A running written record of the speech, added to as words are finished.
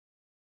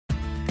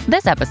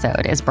This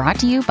episode is brought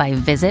to you by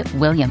Visit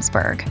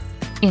Williamsburg.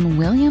 In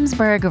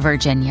Williamsburg,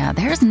 Virginia,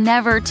 there's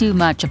never too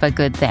much of a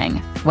good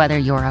thing. Whether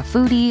you're a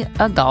foodie,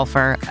 a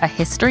golfer, a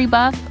history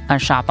buff, a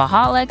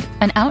shopaholic,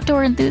 an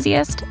outdoor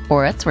enthusiast,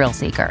 or a thrill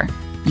seeker,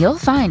 you'll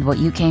find what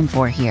you came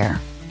for here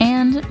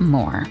and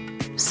more.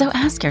 So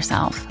ask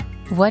yourself,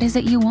 what is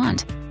it you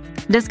want?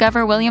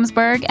 Discover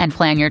Williamsburg and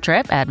plan your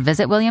trip at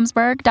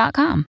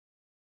visitwilliamsburg.com.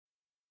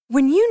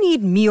 When you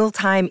need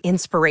mealtime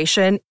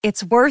inspiration,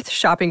 it's worth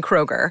shopping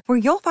Kroger, where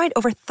you'll find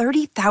over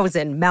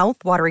 30,000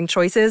 mouth-watering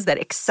choices that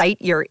excite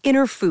your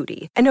inner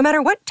foodie. And no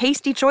matter what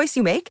tasty choice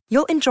you make,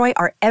 you'll enjoy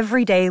our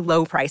everyday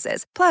low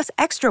prices, plus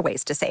extra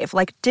ways to save,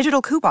 like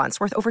digital coupons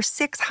worth over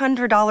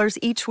 $600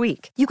 each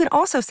week. You can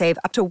also save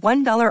up to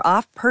 $1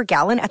 off per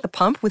gallon at the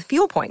pump with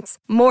fuel points.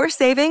 More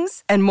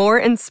savings and more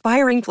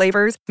inspiring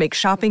flavors make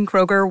shopping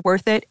Kroger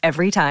worth it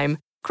every time.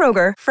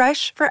 Kroger,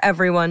 fresh for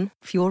everyone.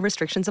 Fuel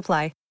restrictions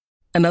apply.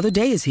 Another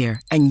day is here,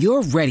 and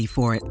you're ready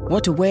for it.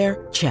 What to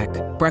wear? Check.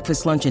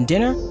 Breakfast, lunch, and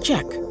dinner?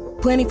 Check.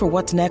 Planning for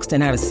what's next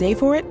and how to save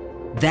for it?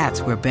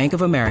 That's where Bank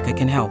of America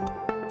can help.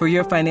 For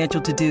your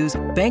financial to-dos,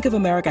 Bank of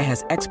America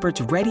has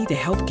experts ready to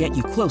help get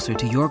you closer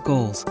to your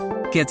goals.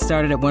 Get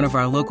started at one of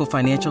our local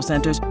financial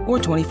centers or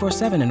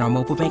 24/7 in our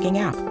mobile banking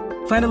app.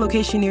 Find a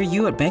location near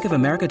you at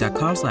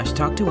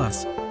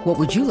bankofamerica.com/talktous. What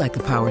would you like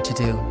the power to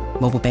do?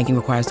 Mobile banking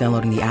requires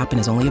downloading the app and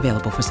is only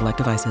available for select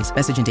devices.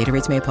 Message and data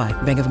rates may apply.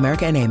 Bank of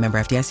America N.A., member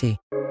FDIC.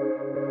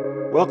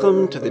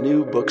 Welcome to the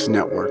New Books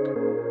Network.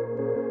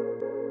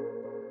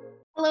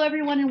 Hello,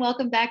 everyone, and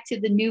welcome back to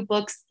the New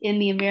Books in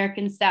the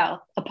American South,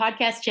 a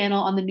podcast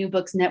channel on the New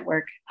Books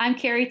Network. I'm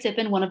Carrie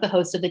Tippin, one of the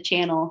hosts of the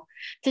channel.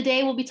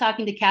 Today, we'll be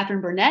talking to Catherine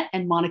Burnett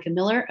and Monica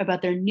Miller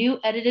about their new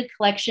edited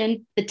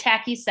collection, The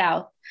Tacky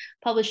South,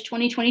 published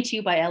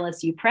 2022 by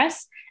LSU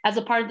Press as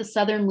a part of the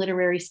Southern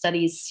Literary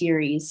Studies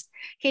series.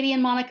 Katie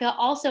and Monica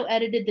also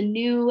edited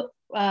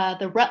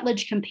the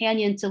Rutledge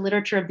Companion to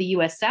Literature of the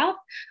U.S. South,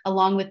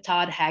 along with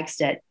Todd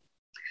Hagstedt.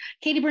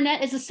 Katie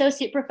Burnett is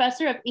Associate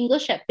Professor of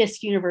English at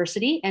Fisk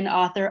University and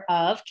author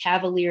of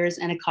Cavaliers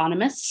and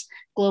Economists,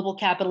 Global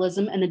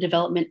Capitalism and the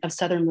Development of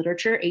Southern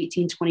Literature,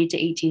 1820 to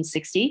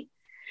 1860.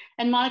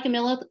 And Monica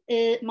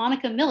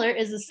Miller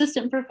is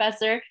Assistant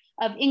Professor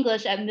of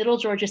English at Middle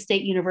Georgia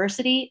State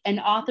University and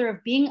author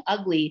of Being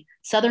Ugly,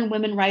 Southern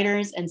Women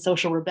Writers and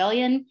Social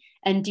Rebellion,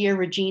 and Dear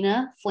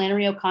Regina,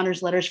 Flannery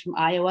O'Connor's Letters from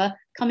Iowa,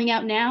 coming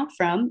out now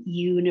from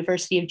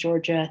University of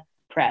Georgia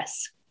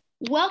Press.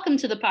 Welcome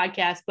to the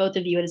podcast, both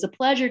of you. It is a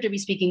pleasure to be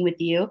speaking with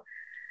you.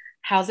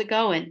 How's it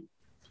going?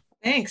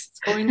 Thanks. It's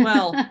going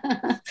well.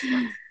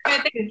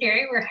 Thank you,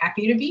 Carrie. We're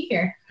happy to be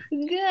here.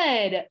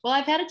 Good. Well,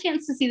 I've had a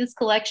chance to see this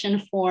collection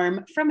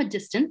form from a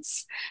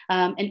distance.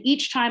 And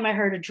each time I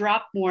heard a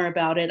drop more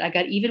about it, I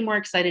got even more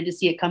excited to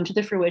see it come to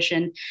the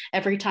fruition.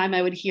 Every time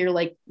I would hear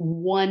like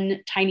one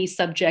tiny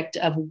subject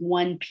of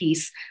one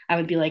piece, I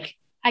would be like,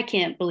 I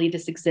can't believe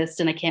this exists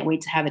and I can't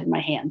wait to have it in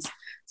my hands.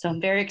 So I'm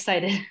very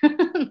excited.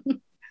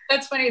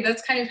 That's funny.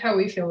 That's kind of how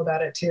we feel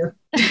about it too.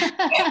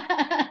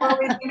 The more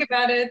we think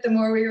about it, the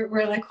more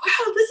we're like,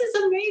 wow, this is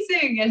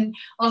amazing. And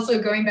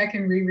also going back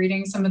and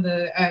rereading some of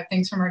the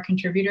things from our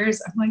contributors,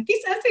 I'm like,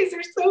 these essays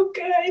are so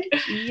good.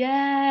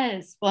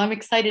 Yes. Well, I'm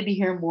excited to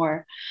hear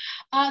more.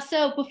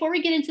 So before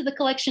we get into the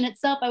collection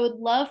itself, I would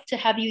love to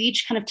have you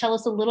each kind of tell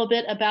us a little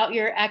bit about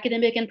your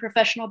academic and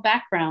professional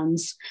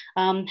backgrounds.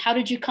 How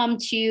did you come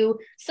to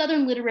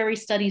Southern Literary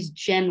Studies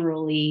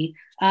generally?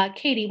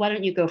 Katie, why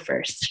don't you go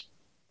first?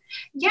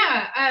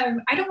 Yeah,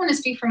 I don't want to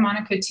speak for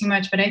Monica too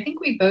much, but I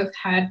think we both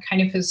had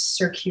kind of a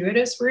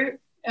circuitous route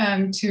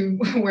to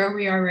where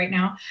we are right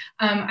now.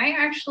 I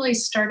actually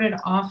started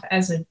off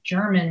as a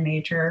German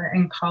major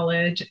in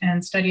college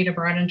and studied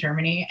abroad in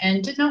Germany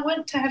and did not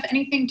want to have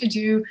anything to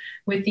do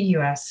with the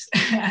U.S.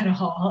 at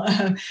all,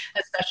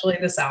 especially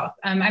the South.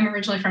 I'm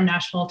originally from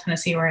Nashville,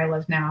 Tennessee, where I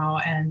live now,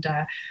 and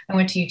I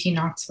went to UT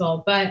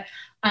Knoxville. But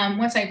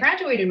once I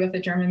graduated with a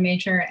German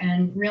major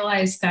and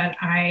realized that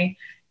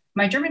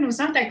my German was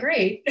not that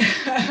great,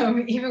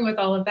 even with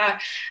all of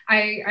that.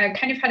 I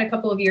kind of had a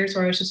couple of years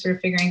where I was just sort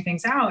of figuring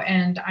things out.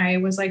 And I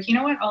was like, you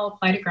know what, I'll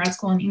apply to grad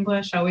school in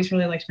English. I always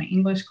really liked my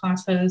English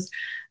classes.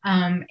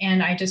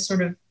 And I just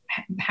sort of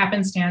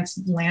happenstance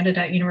landed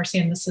at University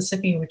of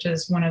Mississippi, which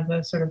is one of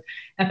the sort of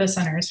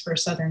epicenters for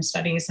Southern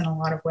studies in a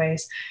lot of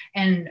ways.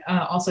 And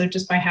also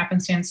just by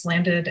happenstance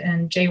landed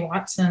in Jay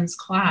Watson's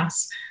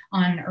class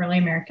on early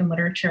American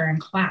literature in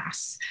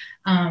class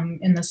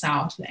in the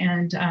South.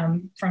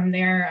 And from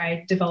there,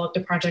 I developed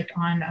a project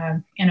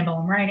on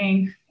antebellum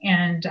writing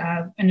and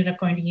ended up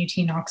going to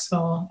UT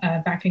Knoxville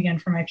back again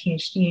for my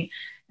PhD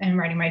and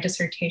writing my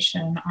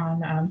dissertation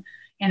on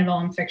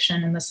antebellum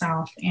fiction in the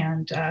South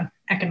and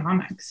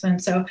economics.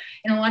 And so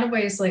in a lot of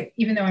ways, like,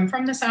 even though I'm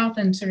from the South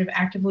and sort of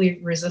actively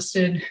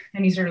resisted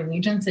any sort of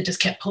allegiance, it just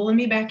kept pulling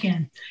me back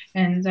in.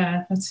 And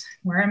that's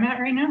where I'm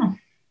at right now.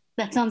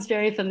 That sounds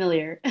very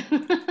familiar.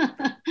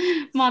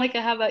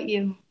 Monica, how about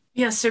you?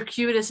 Yeah,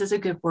 circuitous is a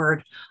good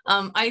word.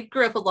 I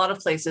grew up a lot of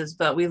places,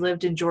 but we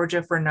lived in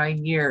Georgia for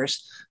 9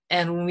 years.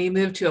 And when we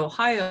moved to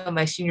Ohio,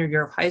 my senior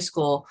year of high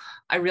school,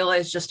 I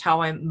realized just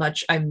how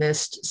much I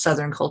missed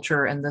Southern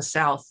culture in the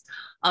South.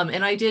 And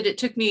it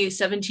took me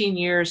 17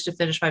 years to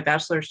finish my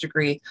bachelor's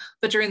degree.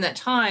 But during that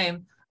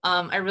time,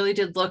 I really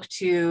did look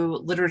to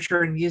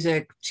literature and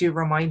music to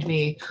remind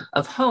me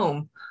of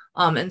home.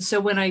 And so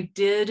when I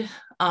did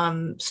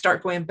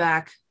start going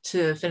back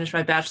to finish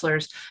my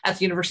bachelor's at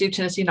the University of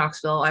Tennessee,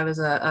 Knoxville, I was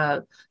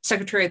a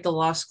secretary at the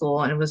law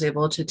school and was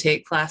able to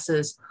take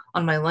classes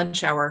on my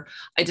lunch hour.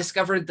 I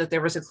discovered that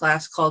there was a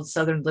class called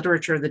Southern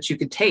Literature that you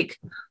could take.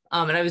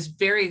 And I was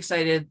very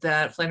excited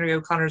that Flannery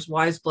O'Connor's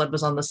Wise Blood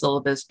was on the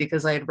syllabus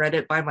because I had read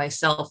it by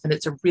myself, and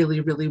it's a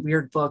really, really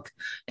weird book.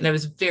 And I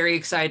was very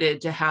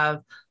excited to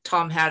have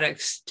Tom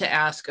Haddix to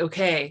ask,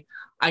 okay,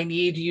 I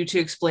need you to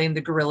explain the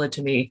gorilla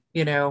to me,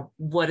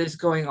 what is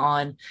going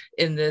on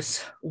in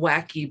this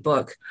wacky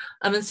book.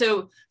 And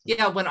so,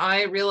 when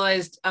I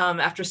realized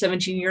after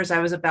 17 years, I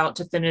was about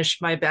to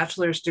finish my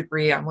bachelor's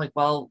degree, I'm like,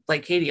 well,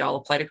 like Katie, I'll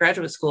apply to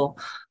graduate school.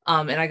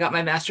 And I got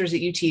my master's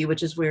at UT,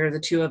 which is where the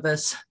two of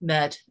us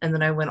met. And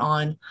then I went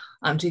on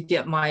to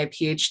get my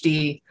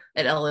PhD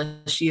at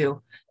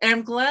LSU. And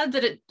I'm glad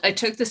that I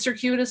took the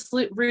circuitous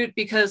route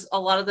because a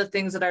lot of the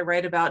things that I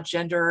write about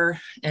gender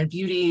and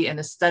beauty and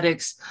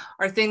aesthetics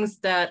are things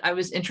that I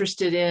was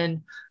interested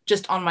in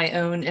just on my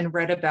own and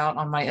read about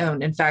on my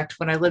own. In fact,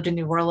 when I lived in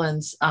New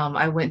Orleans,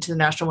 I went to the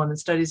National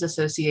Women's Studies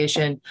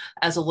Association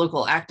as a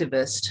local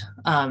activist.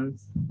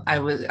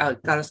 I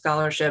got a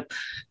scholarship.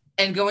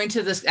 And going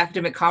to this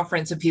academic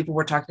conference and people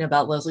were talking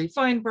about Leslie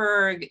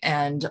Feinberg.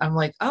 And I'm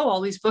like, oh, all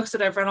these books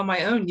that I've read on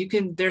my own,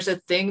 there's a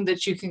thing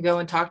that you can go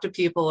and talk to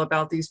people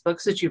about these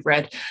books that you've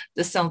read.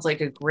 This sounds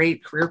like a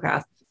great career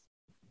path.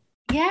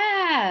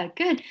 Yeah,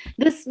 good.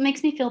 This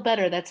makes me feel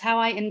better. That's how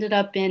I ended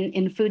up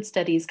in food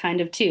studies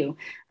kind of too,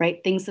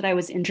 right? Things that I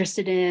was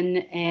interested in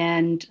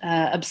and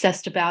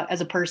obsessed about as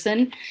a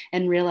person,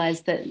 and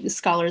realized that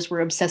scholars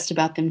were obsessed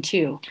about them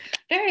too.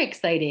 Very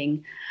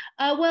exciting.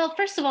 Well,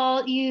 first of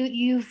all,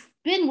 you've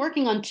been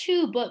working on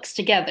 2 books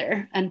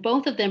together, and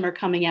both of them are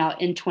coming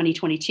out in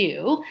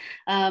 2022.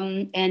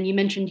 And you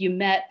mentioned you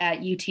met at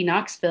UT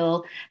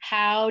Knoxville.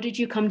 How did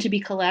you come to be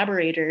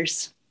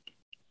collaborators?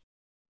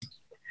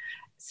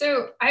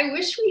 So I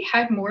wish we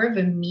had more of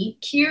a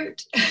meet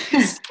cute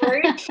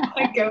story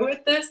to go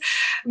with this,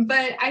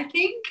 but I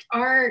think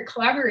our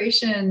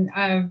collaboration,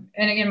 and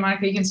again,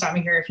 Monica, you can stop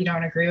me here if you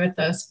don't agree with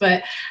this,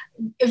 but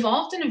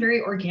evolved in a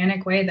very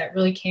organic way that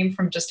really came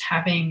from just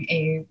having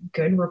a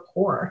good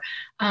rapport.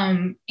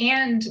 And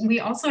we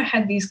also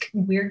had these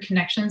weird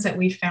connections that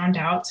we found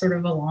out sort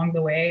of along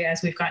the way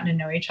as we've gotten to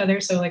know each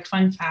other. So like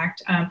fun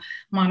fact,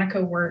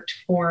 Monica worked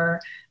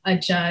for a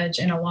judge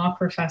and a law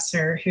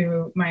professor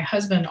who my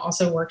husband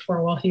also worked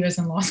for while he was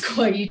in law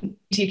school at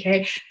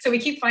UTK. So we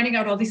keep finding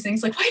out all these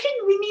things like, why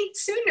didn't we meet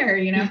sooner?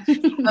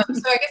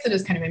 So I guess it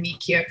is kind of a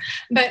meet cute.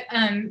 But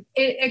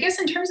I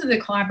guess in terms of the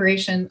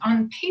collaboration,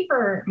 on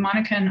paper,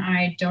 Monica and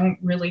I don't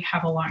really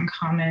have a lot in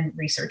common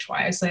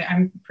research-wise.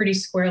 I'm pretty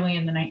squarely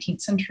in the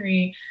 19th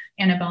century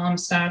antebellum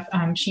stuff.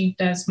 She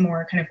does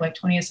more kind of like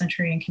 20th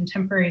century and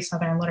contemporary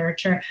Southern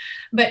literature.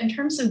 But in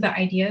terms of the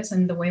ideas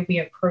and the way we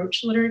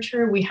approach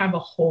literature, we have a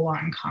whole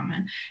lot in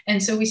common.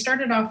 And so we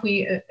started off,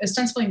 we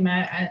ostensibly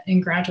met in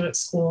graduate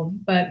school,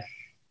 but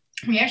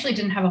we actually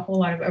didn't have a whole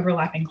lot of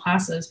overlapping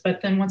classes.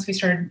 But then once we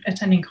started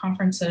attending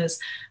conferences,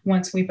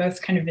 once we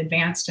both kind of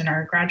advanced in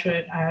our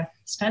graduate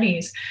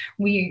studies,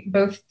 we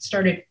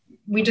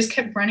just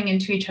kept running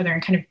into each other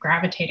and kind of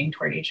gravitating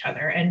toward each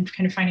other and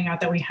kind of finding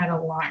out that we had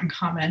a lot in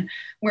common,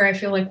 where I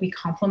feel like we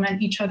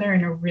complement each other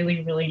in a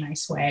really, really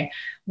nice way,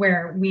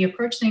 where we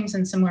approach things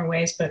in similar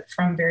ways, but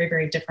from very,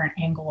 very different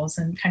angles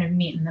and kind of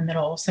meet in the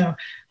middle. So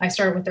I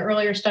start with the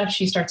earlier stuff,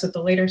 she starts with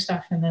the later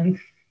stuff, and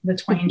then the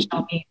twain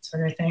shall meet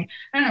sort of thing.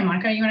 I don't know,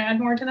 Monica, you want to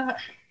add more to that?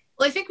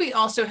 Well, I think we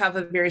also have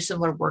a very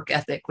similar work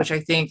ethic, which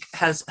I think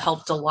has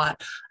helped a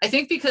lot. I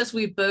think because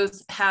we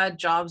both had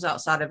jobs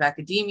outside of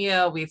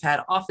academia, we've had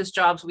office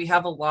jobs, we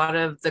have a lot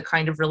of the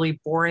kind of really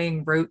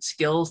boring rote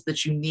skills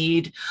that you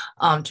need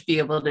to be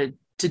able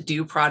to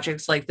do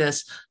projects like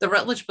this. The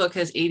Routledge book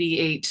has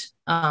 88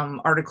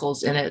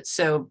 articles in it.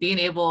 So being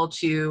able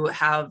to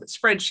have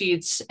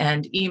spreadsheets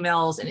and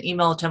emails and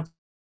email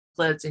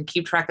templates and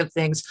keep track of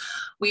things,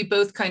 we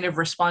both kind of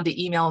respond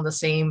to email in the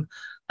same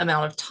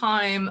amount of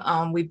time.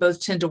 We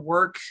both tend to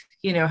work,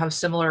 have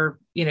similar,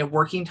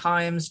 working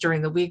times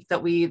during the week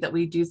that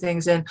we do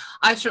things. And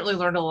I've certainly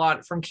learned a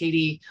lot from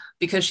Katie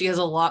because she has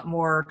a lot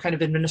more kind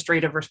of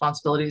administrative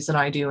responsibilities than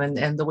I do.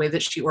 And the way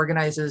that she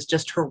organizes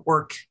just her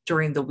work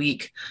during the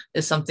week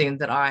is something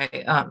that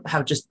I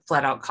have just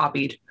flat out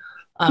copied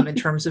in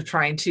terms of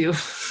trying to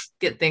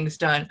get things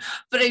done.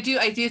 But I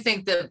do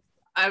think that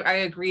I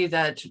agree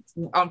that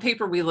on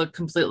paper we look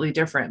completely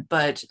different,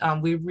 but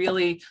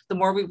the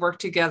more we work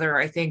together,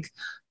 I think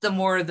the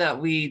more that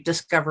we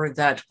discover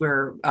that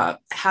we're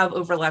have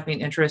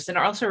overlapping interests and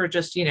also are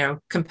just,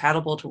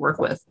 compatible to work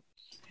with.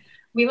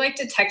 we like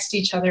to text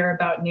each other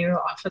about new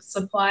office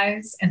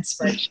supplies and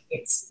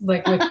spreadsheets,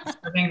 like with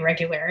disturbing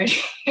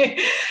regularity.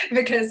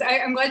 Because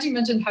I'm glad you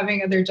mentioned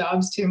having other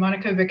jobs too,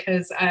 Monica,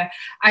 because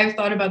I've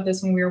thought about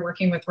this when we were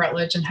working with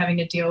Routledge and having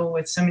to deal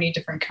with so many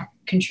different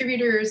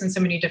contributors and so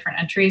many different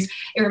entries.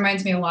 It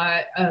reminds me a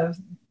lot of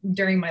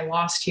during my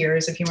lost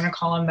years, if you want to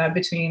call them that,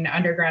 between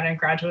undergrad and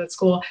graduate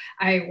school.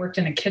 I worked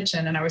in a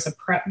kitchen and I was a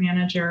prep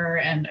manager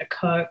and a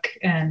cook.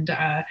 And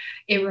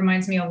it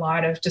reminds me a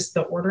lot of just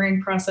the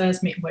ordering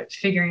process,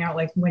 figuring out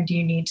like when do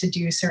you need to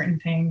do certain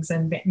things,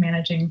 and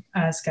managing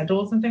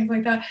schedules and things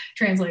like that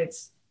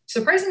translates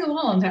surprisingly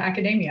well into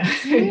academia.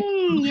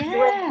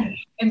 Yeah.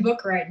 And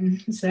book writing.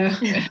 So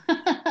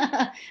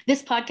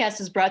this podcast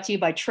is brought to you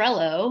by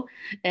Trello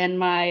and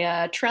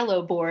my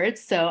Trello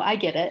boards, so I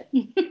get it.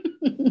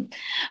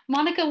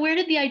 Monica, where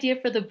did the idea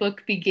for the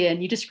book begin?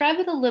 You describe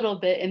it a little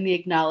bit in the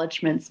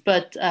acknowledgments,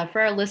 but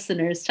for our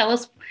listeners, tell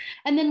us,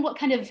 and then what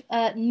kind of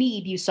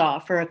need you saw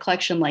for a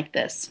collection like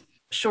this.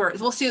 Sure.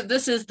 Well, see,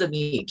 this is the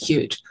meet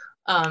cute.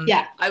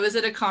 I was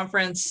at a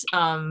conference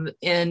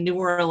in New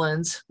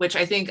Orleans, which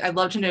I think I'd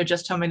love to know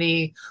just how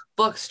many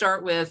books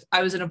start with,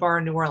 I was in a bar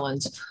in New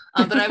Orleans,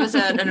 but I was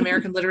at an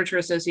American Literature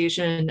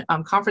Association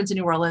conference in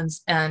New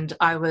Orleans, and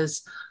I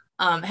was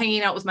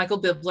hanging out with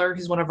Michael Bibler,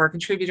 who's one of our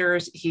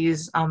contributors.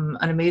 He's an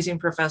amazing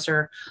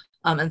professor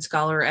and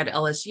scholar at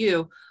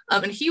LSU.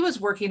 And he was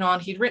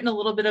he'd written a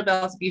little bit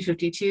about the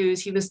B-52s.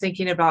 He was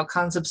thinking about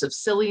concepts of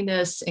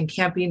silliness and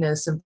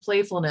campiness and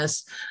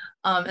playfulness.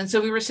 And so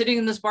we were sitting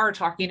in this bar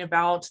talking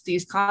about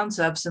these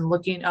concepts and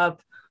looking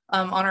up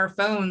on our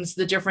phones,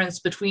 the difference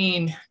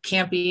between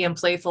campy and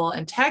playful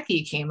and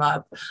tacky came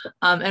up.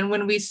 And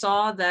when we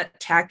saw that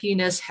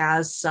tackiness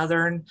has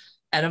Southern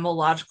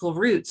etymological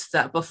roots,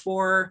 that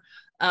before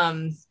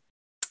the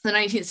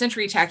 19th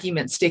century, tacky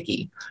meant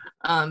sticky.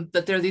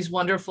 But there are these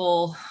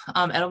wonderful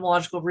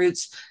etymological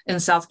roots in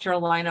South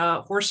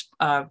Carolina horse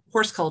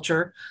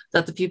culture,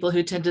 that the people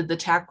who tended the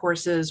tack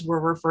horses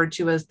were referred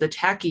to as the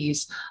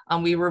tackies.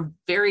 We were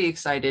very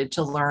excited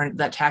to learn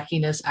that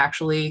tackiness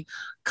actually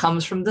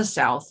comes from the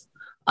South.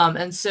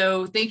 And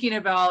so thinking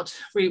about,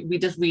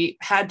 we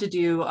had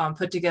to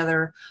put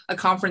together a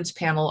conference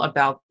panel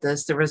about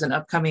this. There was an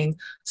upcoming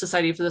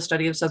Society for the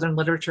Study of Southern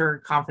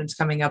Literature conference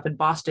coming up in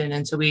Boston.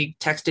 And so we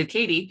texted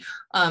Katie,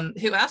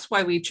 who asked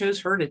why we chose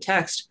her to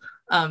text,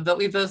 but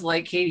we both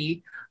like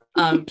Katie.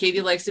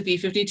 Katie likes the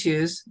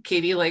B-52s.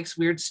 Katie likes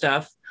weird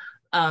stuff.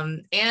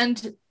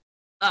 And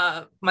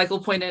Michael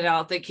pointed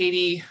out that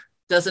Katie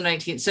does the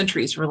 19th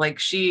century. So we're like,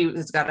 she'll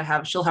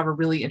have a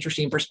really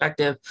interesting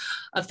perspective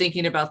of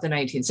thinking about the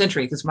 19th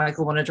century, because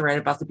Michael wanted to write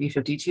about the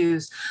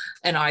B-52s.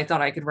 And I thought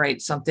I could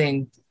write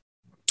something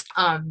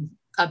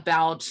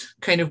about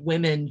kind of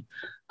women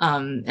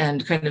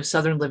and kind of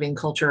Southern living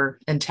culture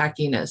and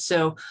tackiness.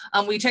 So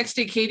we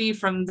texted Katie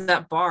from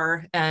that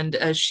bar, and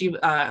she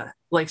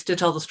likes to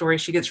tell the story.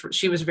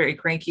 She was very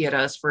cranky at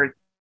us for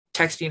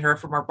texting her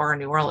from our bar in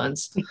New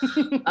Orleans,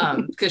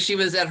 because she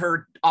was at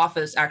her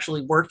office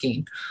actually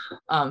working.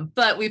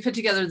 But we put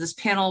together this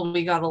panel.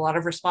 We got a lot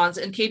of response,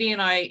 and Katie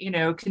and I,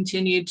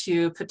 continued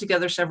to put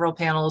together several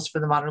panels for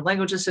the Modern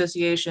Language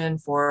Association,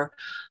 for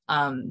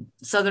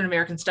Southern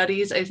American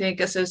Studies, I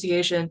think,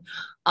 Association.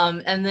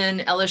 And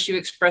then LSU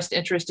expressed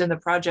interest in the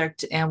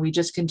project, and we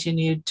just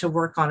continued to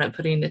work on it,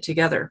 putting it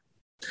together.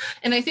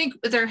 And I think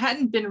there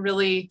hadn't been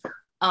really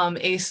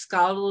a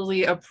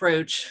scholarly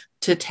approach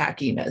to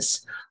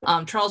tackiness.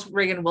 Charles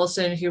Reagan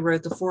Wilson, who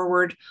wrote the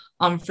foreword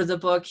for the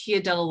book, he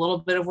had done a little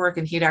bit of work,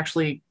 and he'd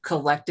actually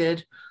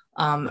collected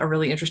a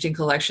really interesting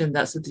collection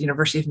that's at the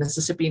University of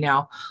Mississippi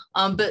now.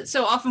 But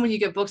so often when you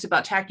get books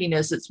about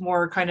tackiness, it's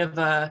more kind of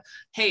a,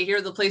 hey, here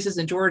are the places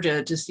in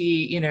Georgia to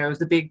see,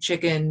 the Big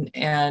Chicken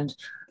and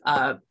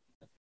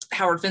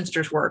Howard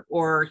Finster's work,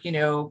 or,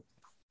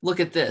 look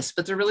at this.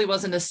 But there really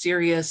wasn't a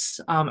serious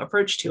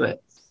approach to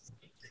it.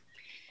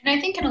 And I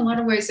think in a lot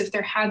of ways, if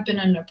there had been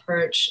an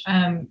approach,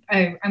 I'm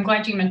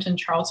glad you mentioned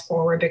Charles'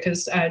 foreword,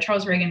 because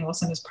Charles Reagan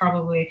Wilson is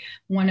probably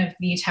one of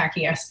the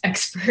tackiest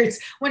experts,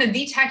 one of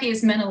the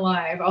tackiest men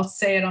alive. I'll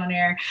say it on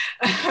air.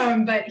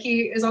 But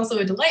he is also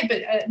a delight,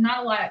 but not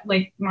a lot,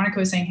 like Monica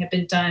was saying, had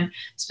been done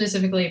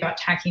specifically about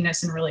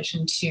tackiness in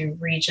relation to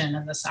region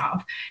in the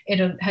South.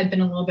 It had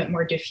been a little bit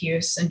more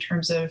diffuse in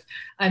terms of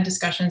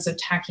discussions of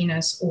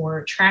tackiness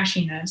or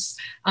trashiness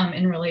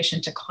in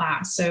relation to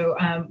class. So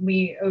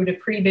we owed a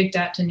pretty big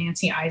debt to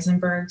Nancy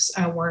Eisenberg's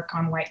work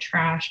on white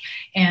trash,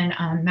 and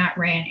Matt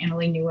Ray and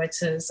Annalee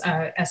Newitz's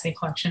essay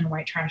collection,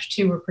 White Trash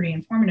 2, were pretty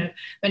informative,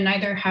 but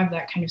neither have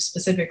that kind of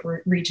specific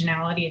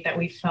regionality that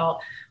we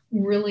felt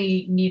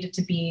really needed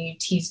to be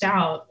teased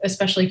out,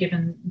 especially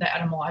given the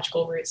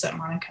etymological roots that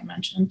Monica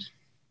mentioned.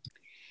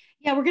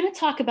 Yeah, we're going to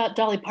talk about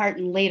Dolly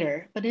Parton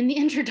later, but in the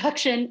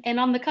introduction and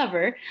on the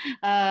cover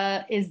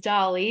is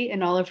Dolly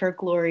in all of her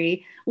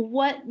glory.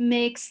 What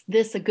makes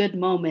this a good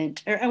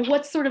moment? Or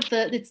what's sort of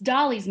it's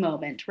Dolly's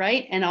moment,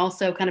 right? And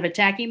also kind of a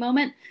tacky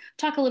moment.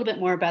 Talk a little bit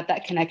more about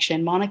that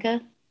connection,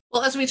 Monica.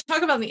 Well, as we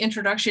talk about the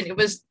introduction,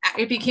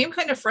 it became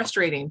kind of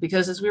frustrating,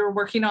 because as we were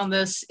working on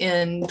this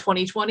in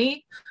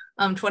 2020,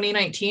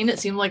 2019, it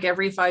seemed like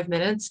every 5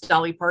 minutes,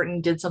 Dolly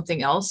Parton did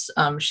something else.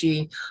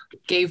 She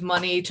gave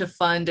money to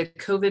fund a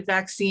COVID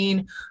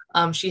vaccine.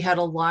 She had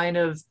a line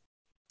of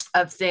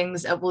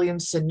things at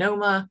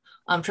Williams-Sonoma.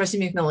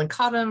 Tressie McMillan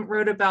Cottom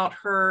wrote about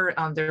her.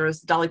 There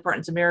was Dolly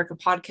Parton's America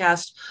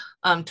podcast.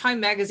 Time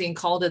Magazine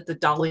called it the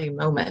Dolly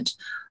moment.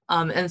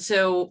 And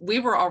so we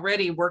were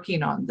already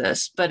working on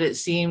this, but it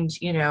seemed,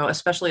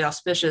 especially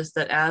auspicious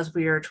that as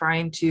we are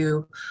trying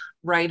to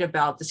write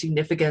about the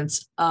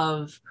significance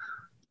of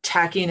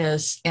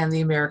tackiness and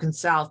the American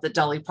South, that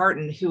Dolly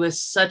Parton, who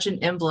is such an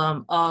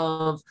emblem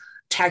of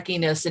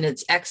tackiness and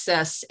its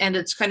excess and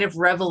its kind of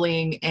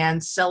reveling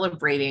and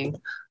celebrating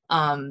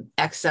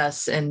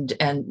excess and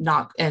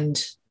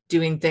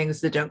doing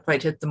things that don't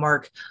quite hit the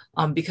mark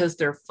because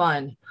they're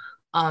fun.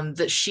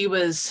 That she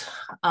was,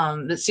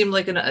 it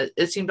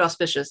seemed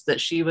auspicious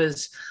that she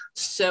was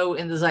so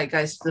in the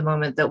zeitgeist at the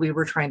moment that we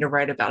were trying to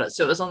write about it.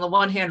 So it was on the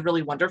one hand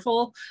really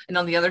wonderful, and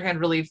on the other hand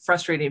really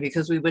frustrating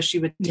because we wish she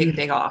would take a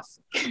day off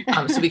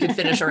so we could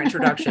finish our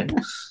introduction.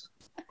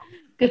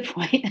 Good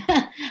point.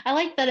 I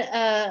like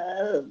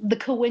that the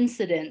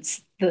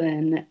coincidence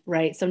then,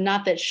 right? So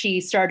not that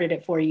she started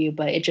it for you,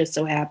 but it just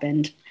so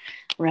happened,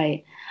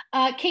 right?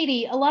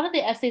 Katie, a lot of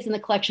the essays in the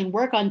collection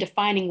work on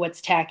defining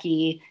what's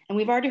tacky, and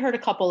we've already heard a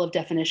couple of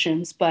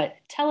definitions, but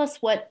tell us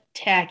what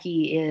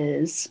tacky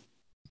is.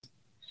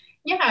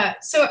 Yeah,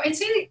 so I'd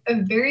say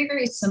a very,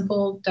 very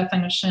simple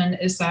definition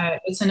is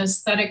that it's an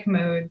aesthetic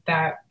mode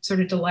that sort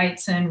of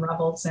delights in,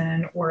 revels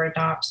in, or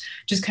adopts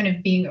just kind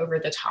of being over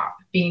the top,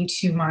 being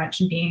too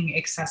much, being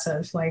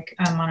excessive, like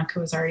Monica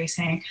was already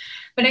saying.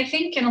 But I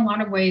think in a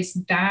lot of ways,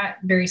 that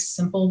very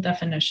simple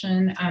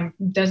definition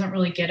doesn't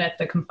really get at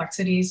the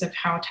complexities of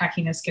how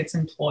tackiness gets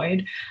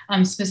employed,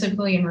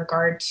 specifically in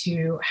regard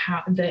to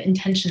how the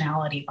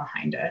intentionality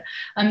behind it.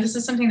 This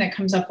is something that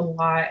comes up a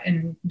lot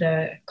in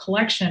the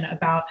collection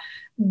about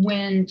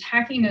when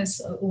tackiness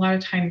a lot of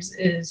times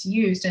is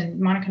used, and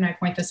Monica and I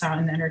point this out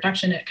in the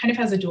introduction, it kind of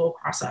has a dual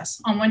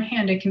process. On one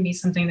hand, it can be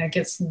something that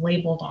gets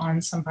labeled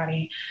on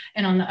somebody.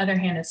 And on the other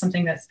hand, it's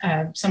something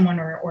that someone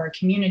or a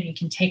community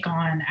can take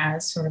on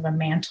as sort of a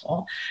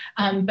mantle.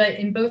 But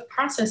in both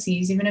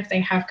processes, even if they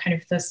have kind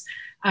of this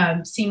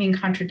seeming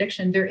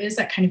contradiction, there is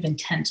that kind of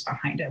intent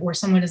behind it, where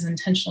someone is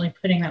intentionally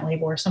putting that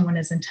label, or someone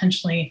is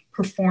intentionally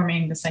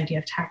performing this idea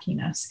of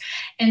tackiness.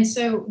 And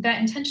so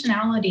that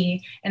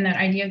intentionality and that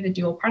idea of the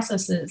dual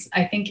processes,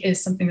 I think,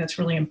 is something that's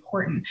really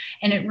important.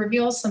 And it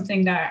reveals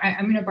something that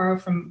I'm going to borrow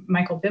from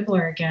Michael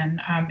Bibler again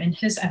in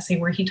his essay,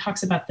 where he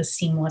talks about the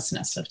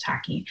seamlessness of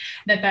tacky,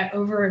 that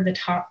over the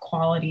top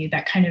quality,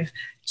 that kind of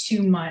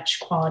too much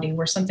quality,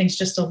 where something's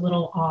just a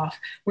little off,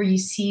 where you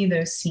see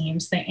those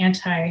seams, the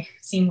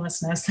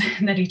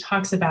anti-seamlessness that he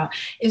talks about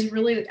is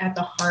really at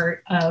the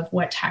heart of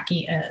what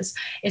tacky is.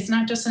 It's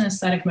not just an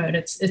aesthetic mode,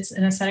 it's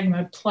an aesthetic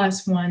mode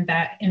plus one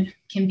that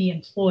can be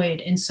employed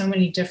in so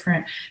many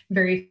different,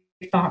 very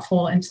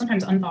thoughtful and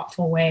sometimes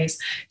unthoughtful ways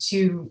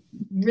to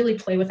really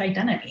play with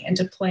identity and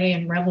to play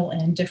and revel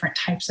in different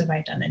types of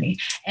identity.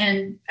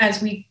 And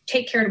as we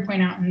take care to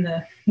point out in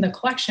the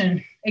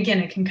collection, again,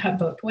 it can cut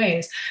both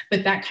ways,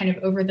 but that kind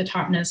of over the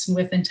topness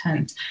with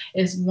intent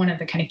is one of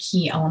the kind of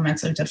key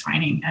elements of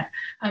defining it.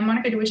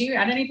 Monica, would you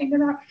add anything to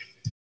that?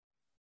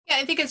 Yeah,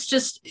 I think it's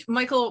just,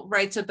 Michael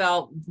writes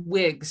about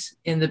wigs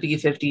in the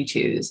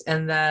B-52s,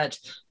 and that,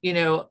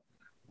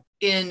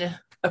 in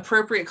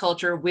appropriate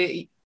culture,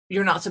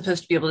 you're not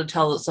supposed to be able to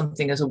tell that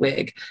something is a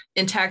wig.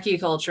 In tacky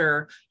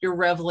culture, you're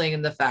reveling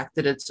in the fact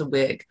that it's a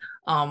wig,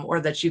 or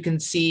that you can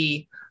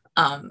see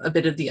a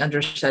bit of the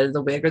underside of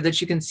the wig, or that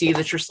you can see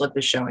that your slip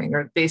is showing,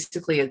 or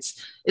basically it's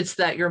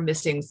that you're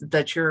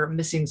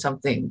missing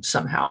something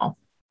somehow.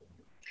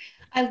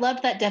 I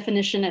love that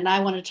definition, and I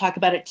want to talk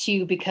about it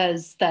too,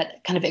 because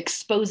that kind of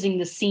exposing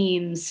the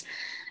seams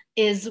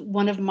is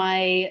one of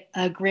my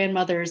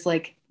grandmother's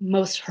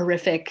most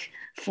horrific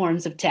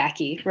forms of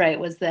tacky, right?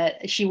 Was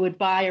that she would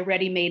buy a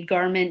ready-made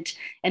garment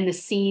and the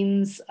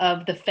seams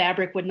of the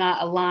fabric would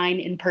not align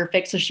in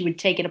perfect. So she would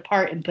take it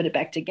apart and put it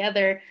back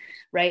together,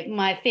 right?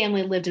 My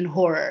family lived in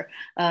horror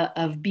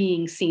of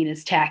being seen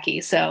as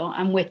tacky. So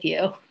I'm with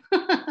you.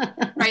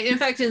 Right. In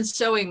fact, in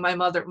sewing, my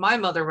mother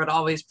would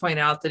always point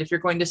out that if you're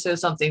going to sew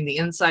something, the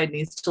inside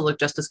needs to look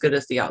just as good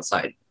as the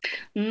outside.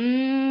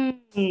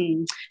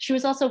 She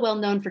was also well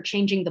known for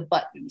changing the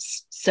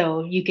buttons.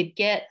 So you could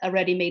get a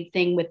ready-made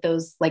thing with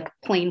those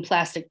plain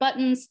plastic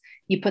buttons.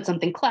 You put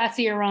something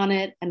classier on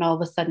it, and all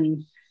of a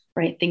sudden,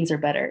 right, things are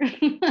better.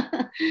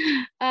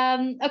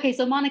 Okay,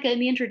 so Monica, in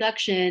the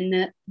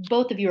introduction,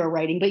 both of you are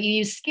writing, but you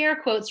use scare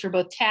quotes for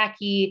both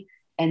tacky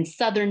and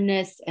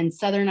Southernness and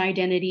Southern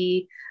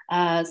identity.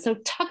 So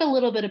talk a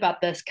little bit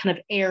about this kind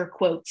of air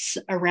quotes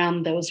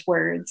around those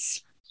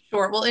words.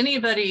 Sure. Well,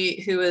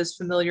 anybody who is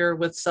familiar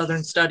with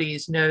Southern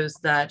studies knows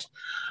that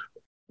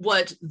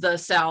what the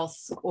South,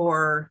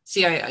 or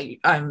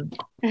I'm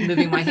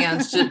moving my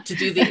hands to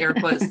do the air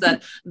quotes,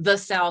 that the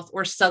South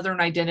or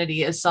Southern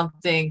identity is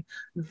something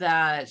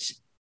that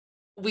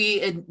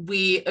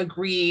we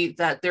agree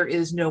that there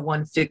is no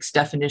one fixed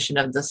definition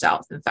of the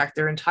South. In fact,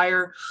 their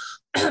entire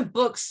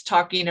books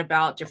talking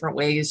about different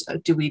ways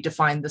do we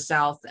define the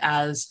South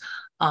as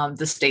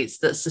the states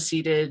that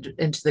seceded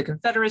into the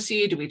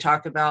Confederacy? Do we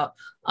talk about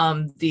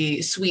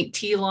the sweet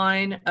tea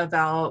line,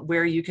 about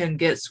where you can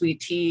get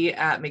sweet tea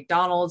at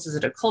McDonald's? Is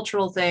it a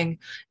cultural thing?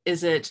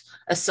 Is it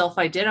a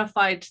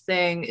self-identified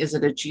thing? Is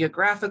it a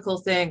geographical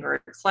thing or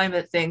a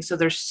climate thing? So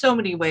there's so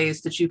many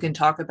ways that you can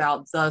talk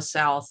about the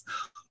South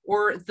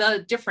or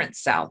the different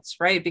Souths,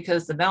 right?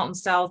 Because the Mountain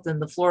South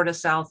and the Florida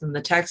South and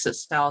the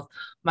Texas South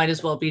might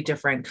as well be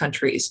different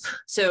countries.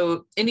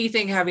 So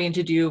anything having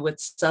to do with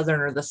Southern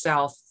or the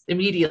South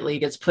immediately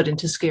gets put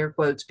into scare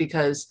quotes,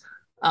 because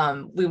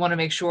we want to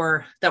make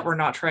sure that we're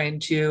not trying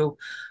to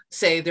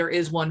say there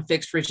is one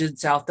fixed rigid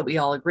South that we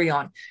all agree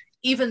on,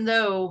 even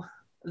though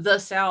the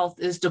South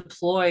is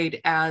deployed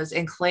as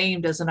and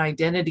claimed as an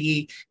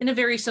identity in a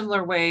very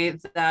similar way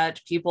that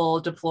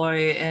people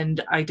deploy and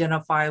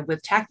identify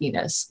with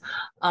tackiness.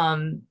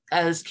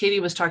 As Katie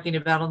was talking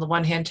about, on the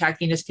one hand,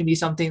 tackiness can be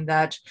something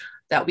that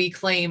we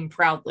claim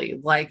proudly,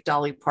 like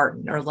Dolly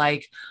Parton, or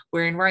like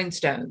wearing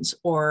rhinestones,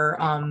 or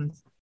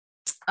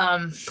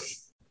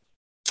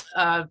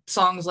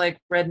songs like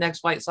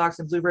Rednecks, White Sox,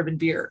 and Blue Ribbon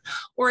Beer.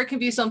 Or it can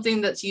be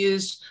something that's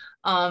used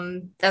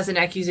as an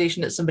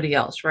accusation at somebody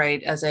else,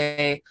 right? As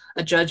a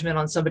judgment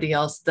on somebody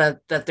else, that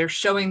they're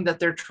showing that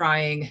they're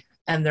trying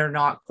and they're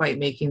not quite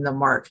making the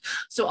mark.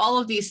 So all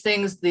of these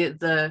things,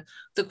 the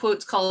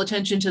quotes call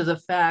attention to the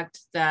fact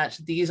that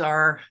these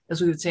are, as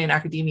we would say in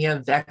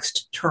academia,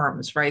 vexed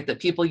terms, right? That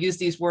people use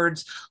these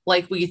words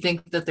like we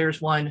think that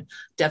there's one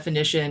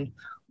definition,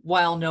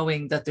 while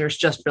knowing that there's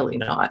just really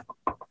not.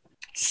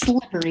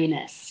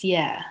 Slipperiness,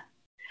 yeah.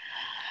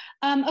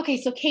 Okay,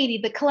 so Katie,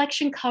 the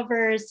collection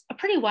covers a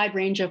pretty wide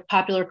range of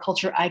popular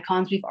culture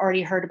icons. We've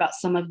already heard about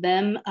some of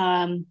them.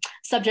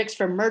 Subjects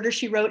from Murder,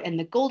 She Wrote and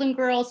the Golden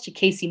Girls to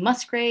Casey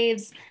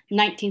Musgraves,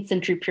 19th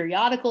century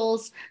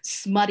periodicals,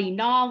 smutty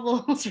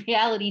novels,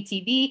 reality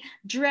TV,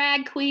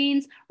 drag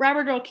queens,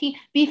 Robert Earl Keen,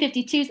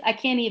 B-52s, I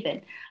can't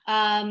even.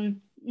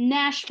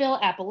 Nashville,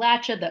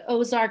 Appalachia, the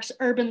Ozarks,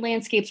 urban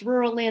landscapes,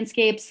 rural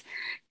landscapes.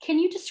 Can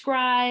you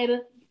describe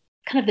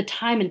kind of the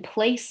time and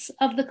place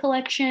of the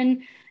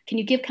collection? Can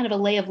you give kind of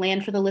a lay of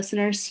land for the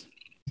listeners?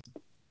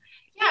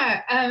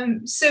 Yeah.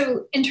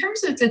 So in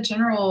terms of the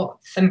general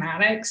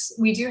thematics,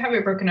 we do have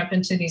it broken up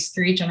into these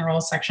three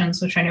general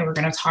sections, which I know we're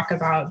going to talk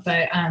about.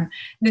 But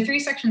the three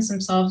sections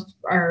themselves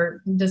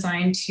are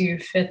designed to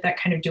fit that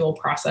kind of dual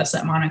process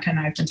that Monica and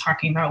I have been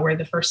talking about, where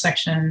the first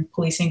section,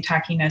 Policing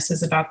Tackiness,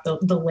 is about the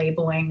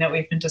labeling that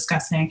we've been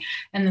discussing.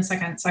 And the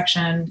second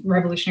section,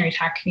 Revolutionary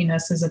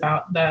Tackiness, is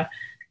about the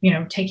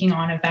taking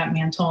on of that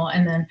mantle.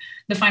 And then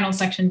the final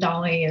section,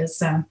 Dolly,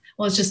 is,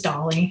 it's just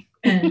Dolly.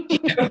 And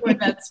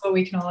that's what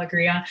we can all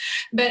agree on.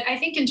 But I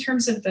think in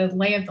terms of the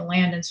lay of the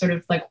land and sort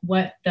of like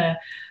what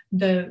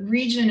the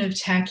region of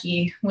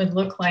tacky would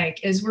look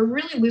like, is we're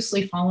really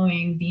loosely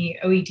following the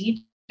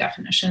OED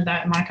definition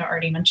that Monica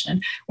already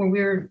mentioned, where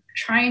we're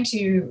trying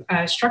to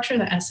structure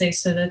the essay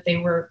so that they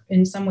were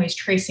in some ways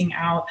tracing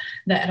out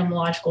the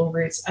etymological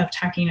roots of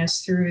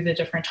tackiness through the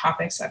different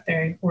topics that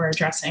they were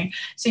addressing.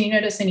 So you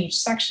notice in each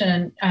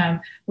section,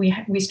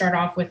 we start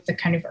off with the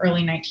kind of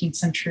early 19th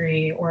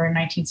century or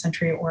 19th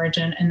century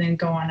origin, and then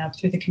go on up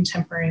through the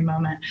contemporary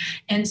moment.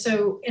 And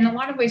so in a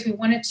lot of ways, we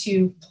wanted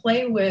to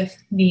play with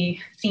the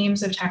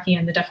themes of tacky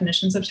and the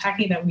definitions of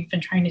tacky that we've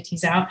been trying to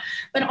tease out,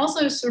 but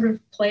also sort of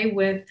play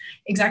with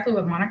exactly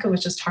what Monica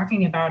was just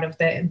talking about, of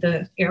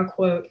the air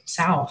quote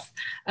South,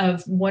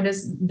 of what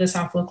does the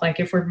South look like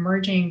if we're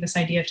merging this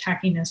idea of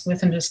tackiness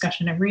with a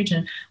discussion of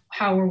region.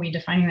 How are we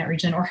defining that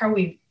region, or how are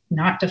we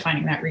not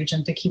defining that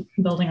region, to keep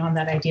building on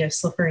that idea of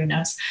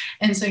slipperiness?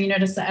 And so you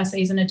notice the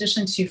essays, in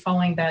addition to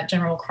following that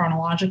general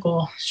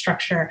chronological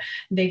structure,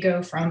 they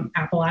go from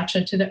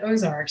Appalachia to the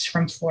Ozarks,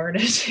 from Florida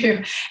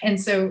to,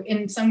 and so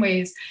in some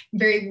ways,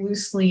 very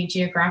loosely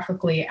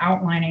geographically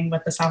outlining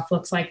what the South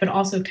looks like, but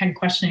also kind of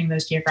questioning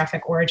those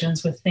geographic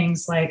origins with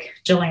things like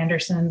Jill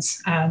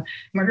Anderson's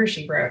Murder,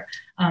 She Wrote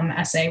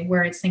essay,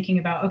 where it's thinking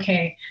about,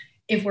 okay,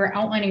 if we're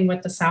outlining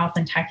what the South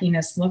and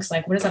tackiness looks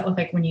like, what does that look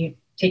like when you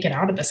take it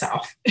out of the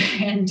South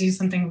and do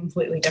something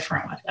completely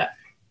different with it?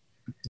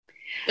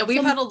 Yeah,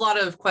 we've had a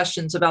lot of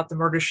questions about the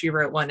Murder, She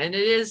Wrote one. And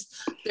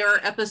there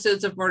are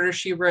episodes of Murder,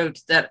 She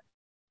Wrote that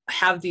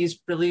have these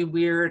really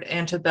weird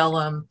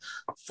antebellum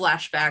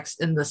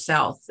flashbacks in the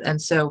South.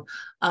 And so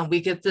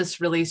we get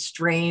this really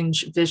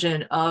strange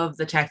vision of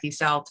the tacky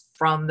South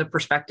from the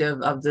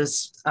perspective of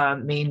this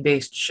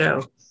Maine-based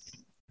show.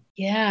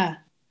 Yeah.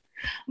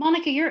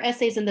 Monica, your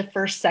essay's in the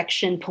first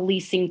section,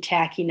 Policing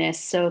Tackiness.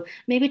 So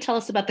maybe tell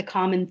us about the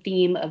common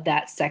theme of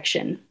that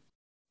section.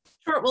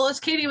 Sure. Well, as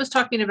Katie was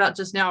talking about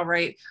just now,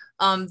 right,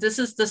 this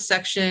is the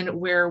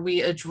section where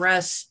we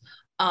address,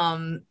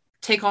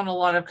 take on a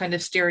lot of kind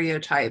of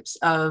stereotypes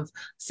of,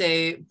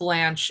 say,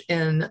 Blanche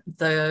in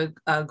the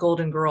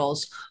Golden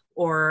Girls,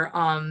 or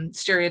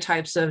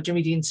stereotypes of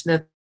Jimmy Dean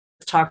Smith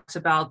talks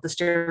about the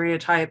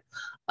stereotype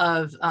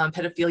of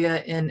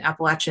pedophilia in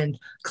Appalachian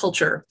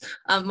culture.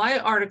 My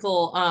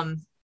article,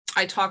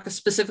 I talk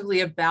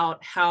specifically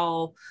about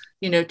how,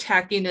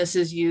 tackiness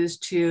is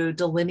used to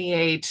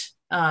delineate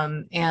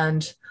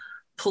and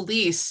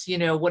police,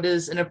 what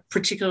is a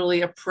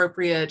particularly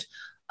appropriate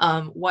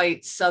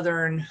white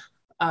Southern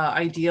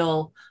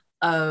ideal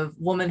of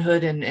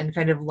womanhood and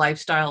kind of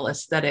lifestyle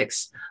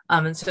aesthetics.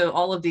 And so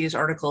all of these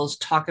articles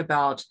talk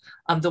about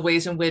the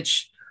ways in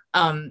which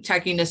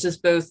tackiness is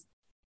both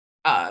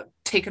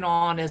taken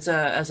on as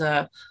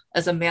a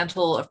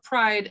mantle of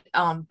pride,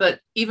 but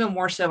even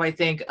more so, I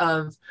think,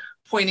 of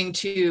pointing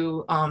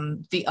to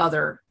the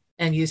other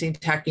and using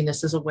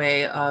tackiness as a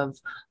way of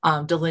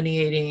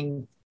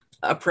delineating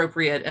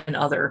appropriate and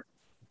other.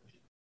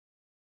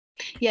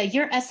 Yeah,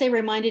 your essay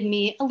reminded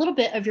me a little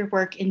bit of your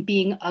work in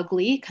Being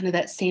Ugly, kind of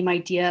that same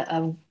idea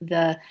of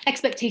the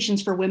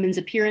expectations for women's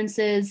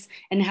appearances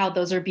and how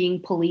those are being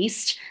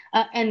policed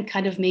and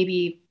kind of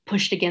maybe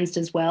pushed against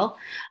as well.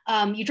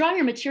 You draw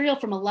your material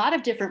from a lot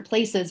of different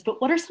places,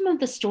 but what are some of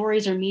the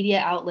stories or media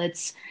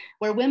outlets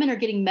where women are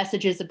getting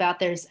messages about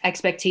their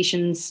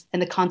expectations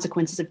and the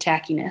consequences of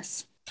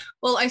tackiness?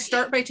 Well, I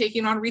start by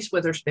taking on Reese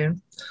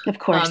Witherspoon, of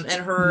course,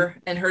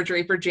 and her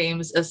Draper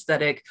James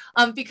aesthetic,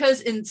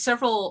 because in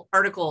several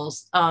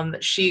articles,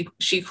 she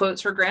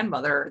quotes her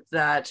grandmother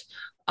that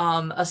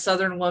a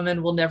Southern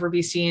woman will never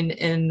be seen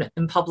in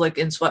public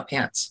in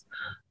sweatpants,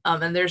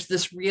 and there's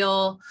this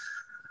real.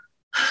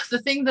 The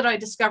thing that I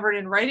discovered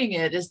in writing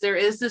it is there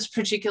is this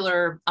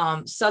particular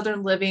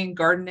Southern living,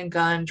 garden and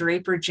gun,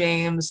 Draper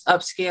James,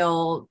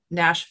 upscale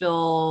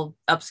Nashville,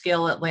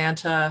 upscale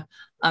Atlanta,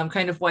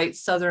 kind of white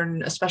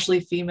Southern, especially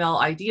female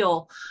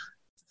ideal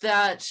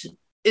that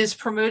is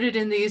promoted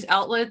in these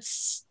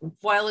outlets,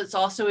 while it's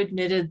also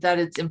admitted that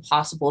it's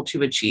impossible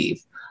to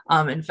achieve.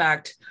 In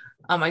fact,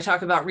 I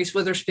talk about Reese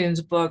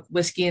Witherspoon's book,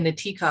 Whiskey in a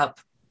Teacup,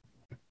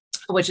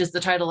 which is the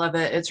title of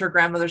it. It's her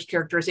grandmother's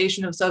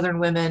characterization of Southern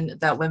women,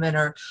 that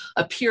women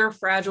appear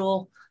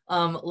fragile,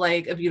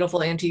 like a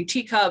beautiful antique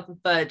teacup,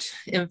 but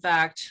in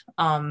fact,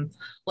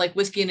 like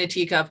whiskey in a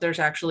teacup, there's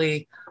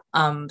actually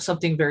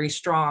something very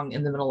strong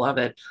in the middle of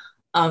it.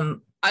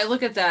 I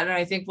look at that and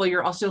I think, well,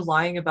 you're also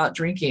lying about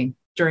drinking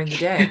during the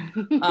day.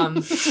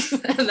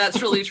 And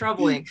that's really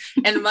troubling.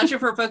 And much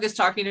of her book is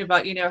talking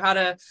about, how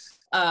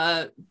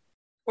to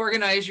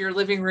organize your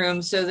living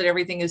room so that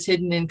everything is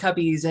hidden in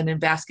cubbies and in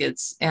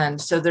baskets. And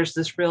so there's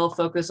this real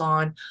focus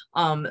on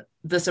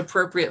this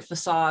appropriate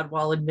facade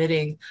while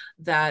admitting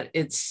that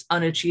it's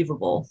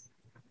unachievable.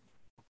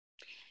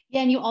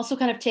 Yeah, and you also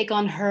kind of take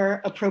on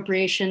her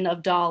appropriation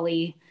of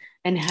Dolly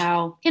and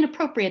how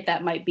inappropriate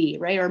that might be,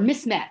 right? Or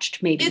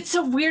mismatched, maybe. It's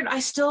I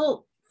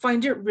still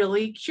find it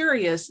really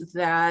curious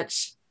that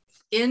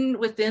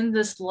within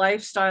this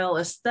lifestyle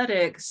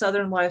aesthetic,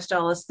 Southern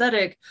lifestyle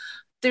aesthetic,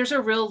 there's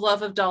a real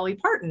love of Dolly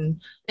Parton.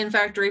 In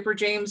fact, Draper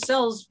James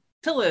sells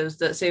pillows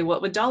that say,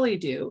 "What would Dolly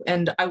do?"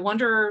 And I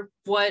wonder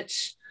what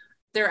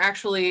they're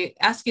actually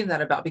asking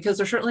that about, because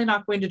they're certainly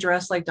not going to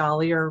dress like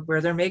Dolly or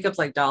wear their makeup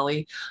like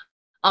Dolly.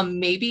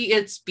 Maybe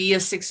it's be a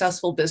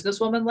successful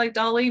businesswoman like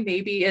Dolly.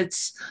 Maybe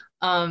it's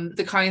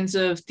the kinds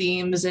of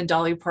themes in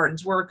Dolly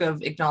Parton's work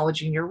of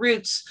acknowledging your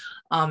roots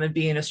and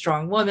being a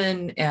strong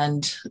woman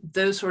and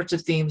those sorts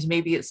of themes.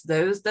 Maybe it's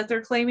those that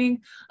they're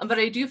claiming. But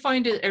I do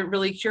find it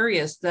really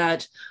curious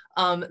that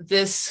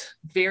this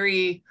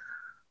very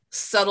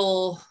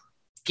subtle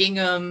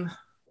gingham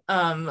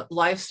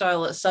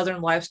lifestyle,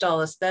 Southern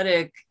lifestyle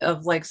aesthetic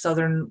of like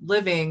Southern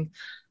living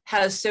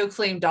has so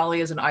claimed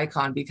Dolly as an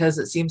icon because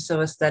it seems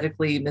so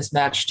aesthetically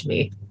mismatched to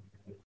me.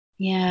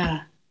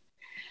 Yeah.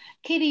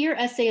 Katie, your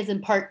essay is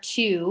in part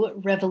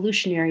 2,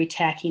 Revolutionary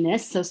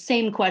Tackiness. So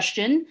same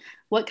question,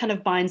 what kind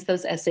of binds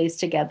those essays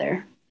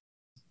together?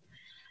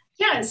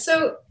 Yeah,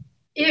 so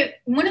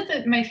one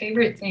of my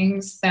favorite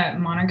things that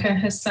Monica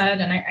has said,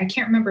 and I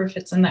can't remember if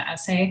it's in the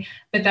essay,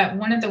 but that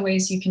one of the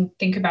ways you can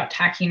think about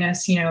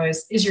tackiness,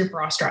 is your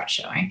bra strap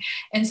showing.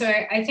 And so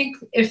I think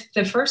if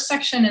the first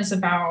section is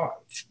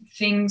about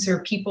things or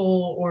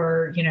people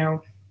or,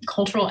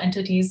 cultural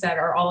entities that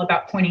are all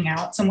about pointing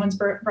out someone's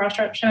bra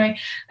strap showing,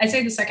 I'd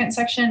say the second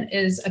section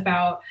is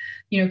about,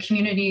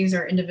 communities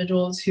or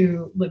individuals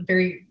who look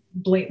very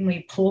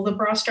blatantly pull the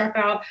bra strap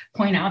out,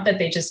 point out that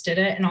they just did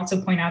it, and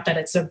also point out that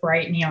it's a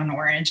bright neon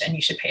orange and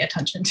you should pay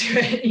attention to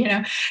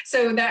it,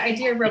 So that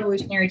idea of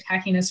revolutionary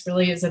tackiness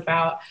really is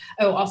about,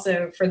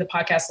 also for the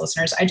podcast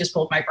listeners, I just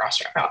pulled my bra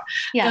strap out.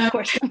 Yeah, of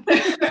course.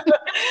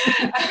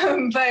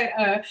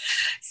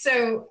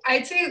 So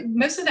I'd say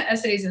most of the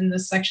essays in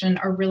this section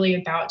are really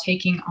about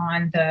taking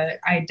on the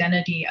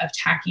identity of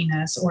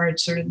tackiness or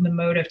sort of the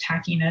mode of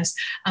tackiness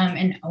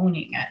and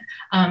owning it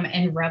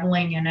and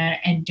reveling in it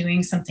and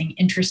doing something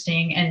interesting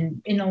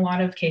and in a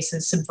lot of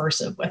cases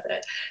subversive with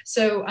it.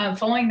 So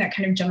following that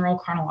kind of general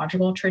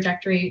chronological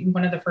trajectory,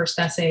 one of the first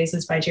essays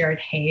is by Jared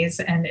Hayes,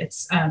 and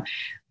it's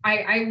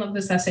I love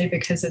this essay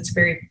because it's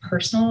very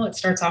personal. It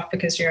starts off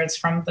because Jared's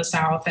from the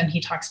South and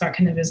he talks about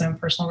kind of his own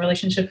personal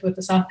relationship with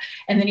the South.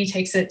 And then he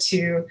takes it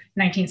to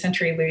 19th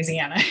century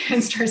Louisiana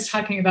and starts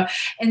talking about,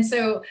 and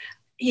so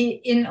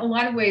in a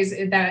lot of ways,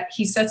 that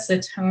he sets the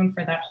tone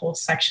for that whole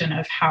section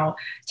of how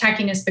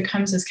tackiness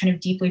becomes this kind of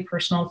deeply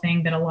personal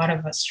thing that a lot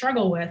of us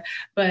struggle with.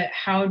 But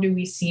how do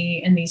we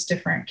see in these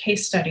different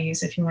case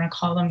studies, if you want to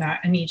call them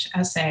that, in each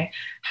essay,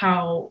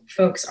 how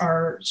folks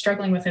are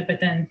struggling with it, but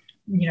then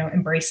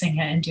embracing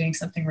it and doing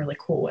something really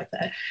cool with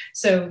it.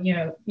 So,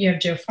 you have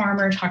Joe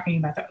Farmer talking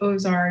about the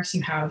Ozarks.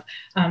 You have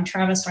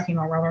Travis talking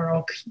about Robert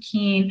Earl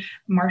Keen,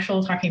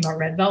 Marshall talking about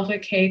Red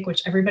Velvet Cake,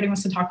 which everybody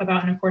wants to talk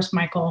about. And of course,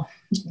 Michael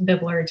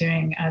Bibler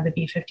doing the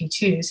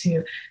B-52s,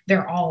 who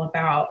they're all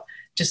about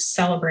just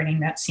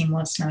celebrating that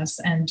seamlessness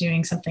and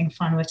doing something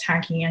fun with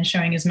tacky and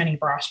showing as many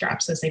bra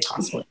straps as they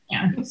possibly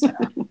can. So.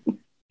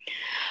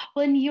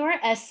 Well, in your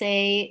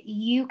essay,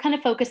 you kind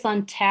of focus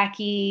on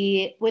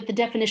tacky with the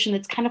definition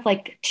that's kind of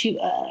like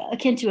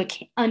akin to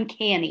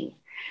uncanny,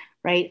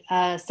 right?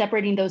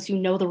 Separating those who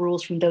know the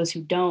rules from those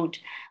who don't.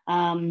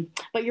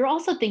 But you're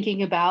also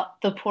thinking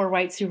about the poor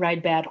whites who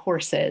ride bad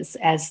horses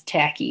as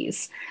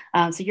tackies.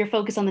 So you're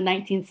focused on the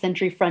 19th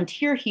century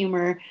frontier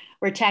humor,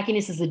 where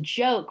tackiness is a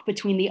joke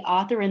between the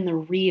author and the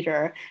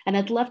reader. And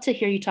I'd love to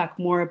hear you talk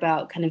more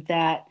about kind of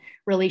that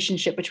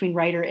relationship between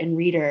writer and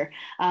reader.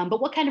 But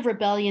what kind of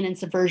rebellion and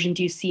subversion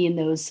do you see in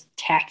those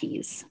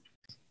tackies?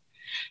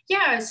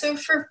 Yeah, so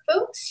for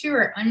folks who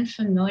are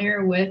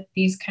unfamiliar with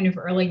these kind of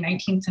early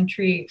 19th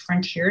century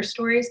frontier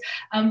stories,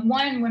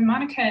 one, when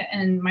Monica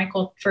and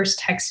Michael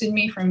first texted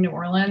me from New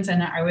Orleans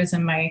and I was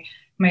in my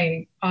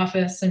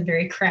office and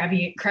very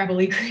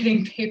crabbily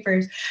grading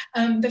papers,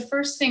 the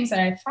first things that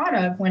I thought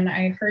of when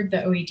I heard the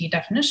OED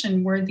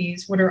definition were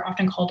these what are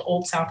often called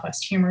Old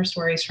Southwest humor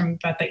stories from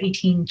about the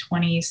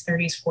 1820s,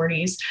 30s,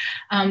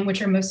 40s,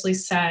 which are mostly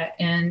set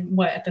in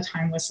what at the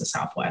time was the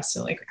Southwest,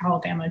 so like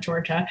Alabama,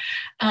 Georgia.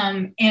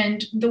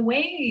 And the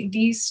way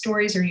these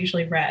stories are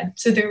usually read,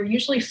 so they're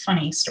usually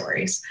funny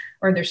stories,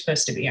 or they're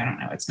supposed to be. I don't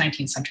know. It's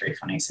 19th century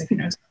funny, so who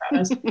knows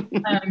about us.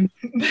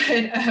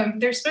 But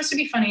they're supposed to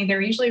be funny.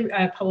 They're usually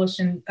published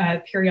in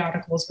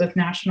periodicals, both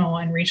national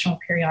and regional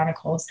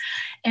periodicals.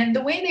 And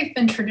the way they've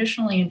been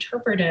traditionally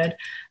interpreted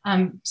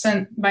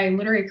by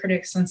literary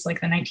critics since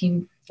like the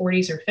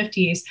 1940s or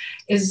 50s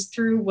is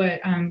through what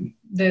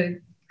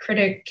the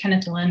critic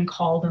Kenneth Lynn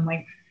called in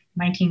like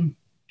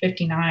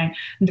 1959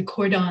 the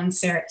cordon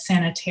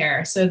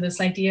sanitaire. So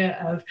this idea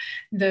of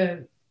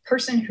the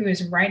person who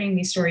is writing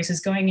these stories is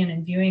going in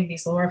and viewing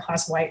these lower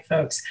class white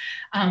folks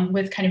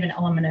with kind of an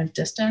element of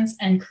distance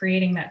and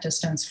creating that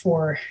distance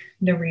for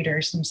the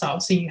readers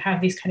themselves. So you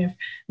have these kind of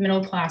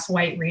middle class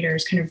white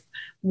readers kind of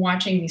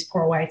watching these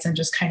poor whites and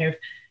just kind of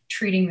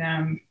treating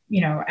them,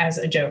 as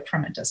a joke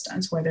from a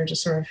distance, where they're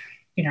just sort of,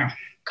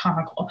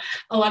 comical.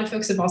 A lot of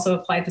folks have also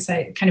applied this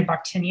kind of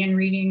Bakhtinian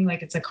reading,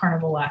 like it's a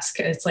carnivalesque.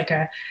 It's like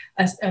a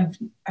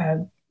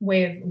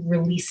way of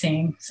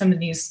releasing some of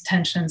these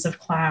tensions of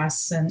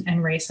class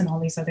and race and all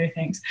these other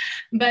things.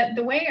 But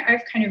the way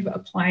I've kind of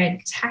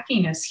applied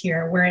tackiness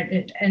here, where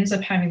it ends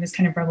up having this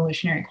kind of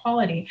revolutionary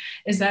quality,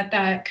 is that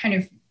kind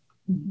of,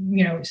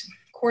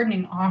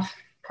 cordoning off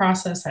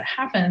process that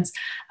happens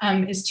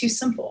is too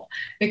simple,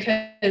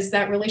 because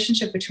that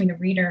relationship between the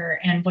reader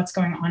and what's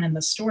going on in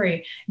the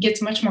story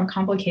gets much more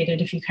complicated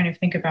if you kind of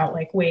think about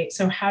like, wait,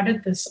 so how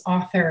did this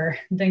author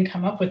then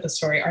come up with the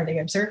story? Are they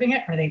observing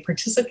it? Are they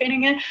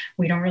participating in it?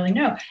 We don't really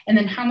know. And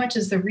then how much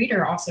is the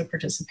reader also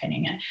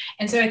participating in it?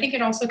 And so I think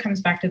it also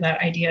comes back to that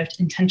idea of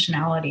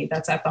intentionality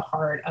that's at the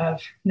heart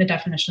of the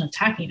definition of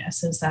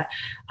tackiness, is that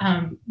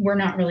we're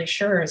not really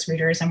sure as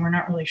readers, and we're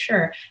not really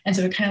sure. And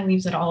so it kind of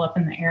leaves it all up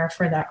in the air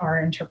for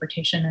our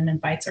interpretation and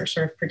invites our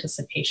sort of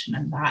participation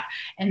in that.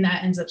 And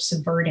that ends up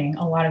subverting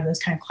a lot of those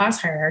kind of class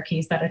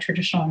hierarchies that a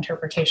traditional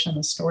interpretation of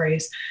the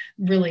stories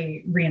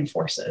really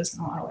reinforces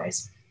in a lot of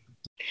ways.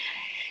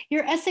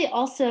 Your essay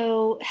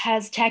also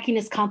has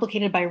tackiness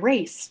complicated by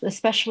race,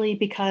 especially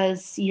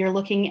because you're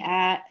looking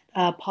at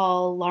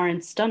Paul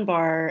Laurence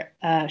Dunbar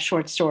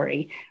short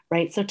story,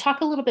 right? So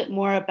talk a little bit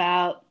more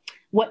about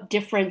what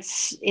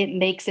difference it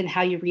makes in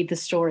how you read the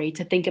story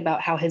to think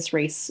about how his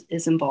race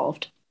is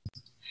involved.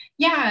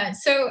 Yeah.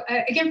 So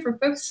again, for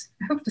folks,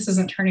 I hope this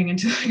isn't turning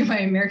into like my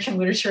American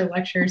literature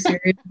lecture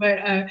series, but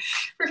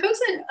for folks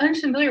that are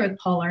unfamiliar with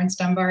Paul Laurence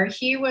Dunbar,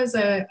 he was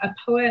a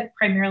poet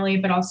primarily,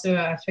 but also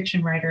a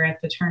fiction writer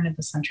at the turn of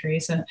the century.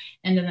 So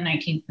end of the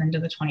 19th, end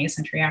of the 20th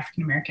century,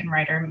 African-American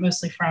writer,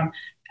 mostly from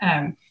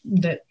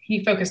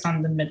he focused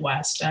on the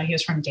Midwest. He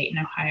was from Dayton,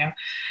 Ohio.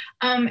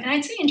 And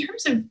I'd say in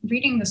terms of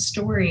reading the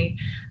story,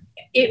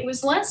 it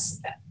was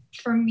less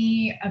for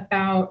me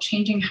about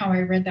changing how I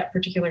read that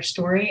particular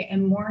story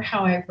and more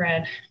how I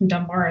read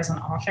Dunbar as an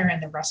author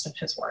and the rest of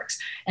his works,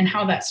 and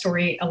how that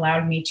story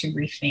allowed me to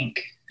rethink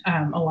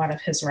a lot of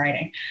his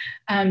writing.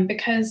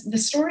 Because the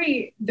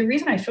story, the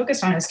reason I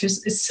focused on it is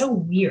just it's so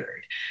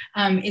weird.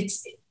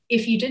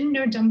 If you didn't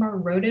know Dunbar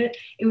wrote it,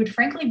 it would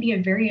frankly be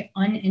a very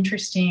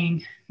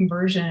uninteresting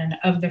version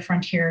of the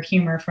frontier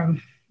humor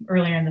from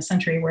earlier in the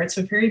century, where it's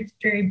a very,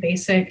 very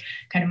basic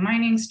kind of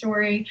mining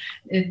story.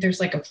 There's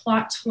like a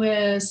plot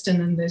twist, and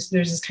then there's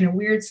this kind of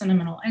weird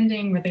sentimental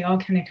ending where they all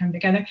kind of come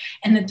together.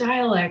 And the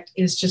dialect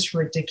is just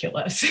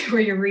ridiculous,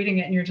 where you're reading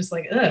it and you're just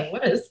like, ugh,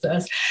 what is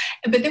this?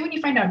 But then when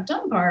you find out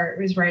Dunbar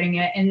was writing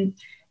it, and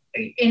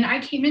I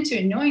came into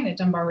it knowing that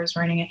Dunbar was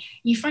writing it,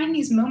 you find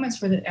these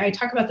moments where I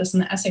talk about this in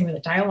the essay, where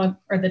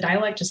the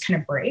dialect just kind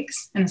of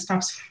breaks and it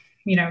stops,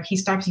 he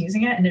stops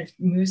using it and it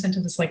moves into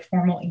this like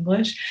formal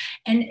English.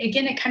 And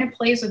again, it kind of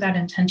plays with that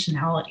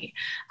intentionality.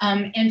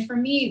 And for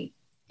me,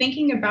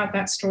 thinking about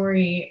that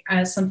story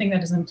as something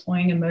that is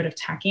employing a mode of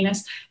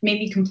tackiness made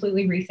me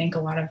completely rethink a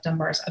lot of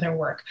Dunbar's other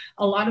work,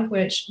 a lot of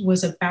which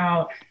was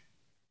about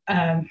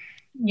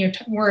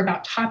were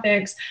about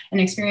topics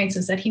and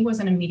experiences that he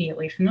wasn't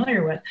immediately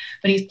familiar with,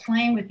 but he's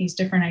playing with these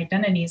different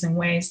identities in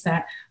ways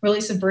that really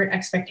subvert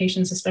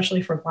expectations,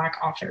 especially for Black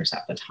authors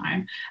at the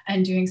time,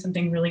 and doing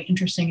something really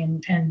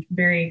interesting and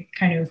very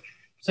kind of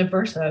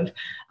subversive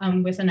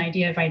with an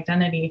idea of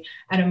identity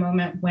at a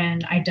moment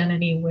when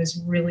identity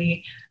was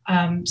really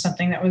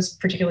something that was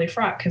particularly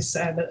fraught, because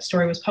the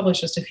story was published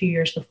just a few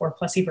years before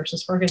Plessy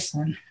versus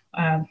Ferguson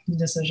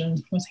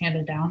decision was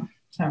handed down.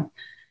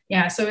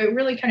 So it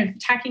really kind of,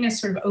 tackiness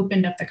sort of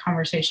opened up the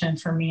conversation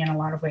for me in a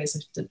lot of ways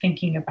of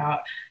thinking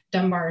about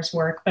Dunbar's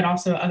work, but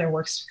also other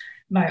works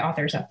by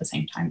authors at the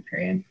same time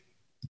period.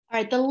 All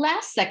right, the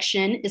last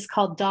section is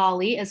called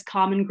Dolly as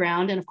Common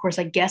Ground. And of course,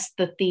 I guessed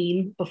the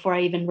theme before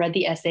I even read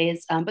the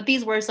essays, but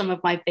these were some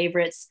of my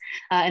favorites.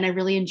 And I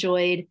really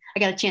I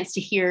got a chance to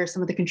hear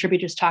some of the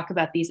contributors talk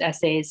about these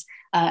essays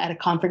at a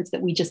conference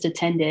that we just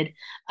attended.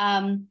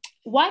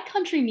 Why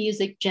country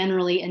music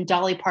generally, and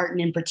Dolly Parton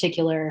in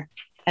particular,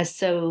 as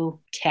so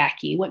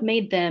tacky? What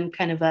made them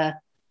kind of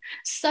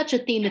such a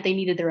theme that they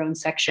needed their own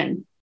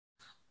section?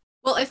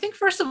 Well, I think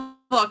first of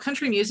all,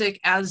 country music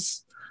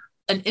as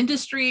an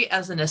industry,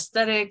 as an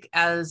aesthetic,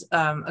 as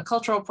a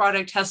cultural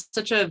product has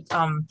such a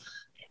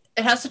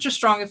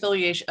strong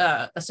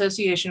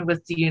association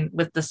with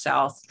the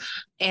South,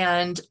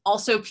 and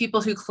also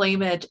people who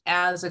claim it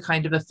as a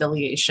kind of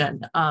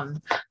affiliation,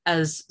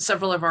 as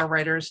several of our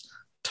writers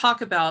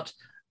talk about,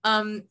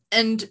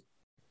 and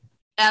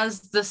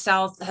as the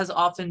South has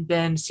often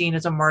been seen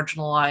as a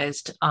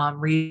marginalized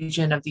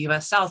region of the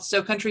U.S. South.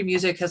 So country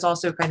music has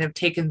also kind of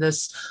taken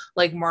this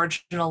like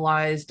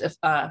marginalized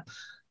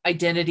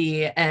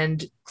identity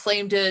and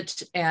claimed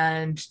it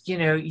and,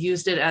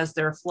 used it as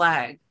their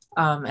flag.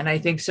 And I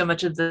think so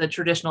much of the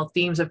traditional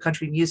themes of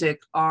country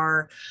music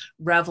are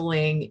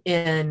reveling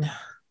in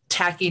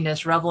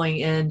tackiness, reveling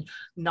in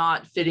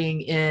not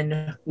fitting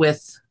in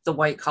with the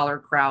white collar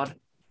crowd.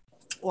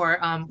 Or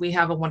we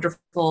have a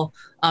wonderful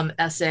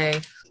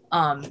essay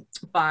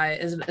by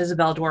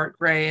Isabel Duarte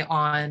Gray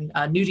on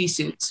nudie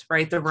suits,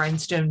 right? The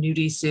rhinestone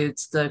nudie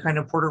suits, the kind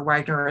of Porter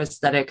Wagoner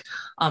aesthetic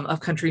of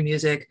country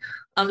music.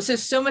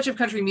 So much of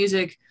country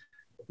music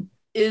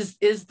is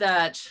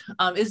that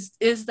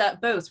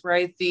both,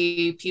 right?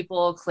 The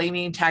people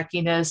claiming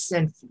tackiness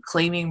and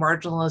claiming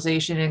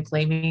marginalization and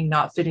claiming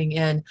not fitting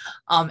in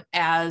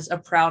as a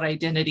proud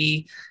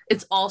identity.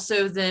 It's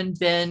also then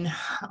been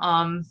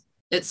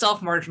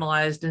itself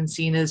marginalized and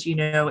seen as,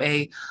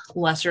 a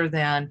lesser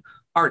than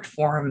art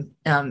form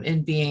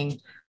in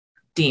being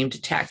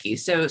deemed tacky.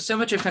 So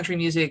much of country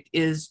music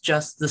is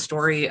just the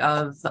story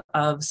of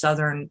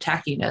Southern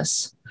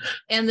tackiness.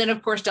 And then,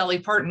 of course, Dolly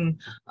Parton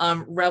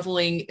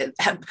reveling,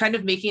 kind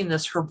of making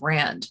this her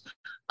brand.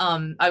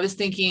 I was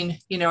thinking,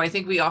 I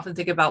think we often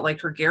think about like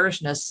her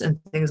garishness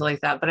and things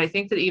like that, but I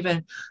think that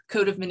even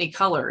Coat of Many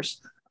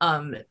Colors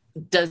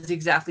does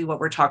exactly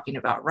what we're talking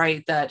about,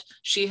 right? That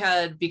she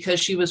had, because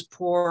she was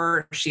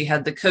poor, she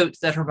had the coat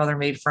that her mother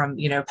made from,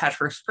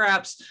 patchwork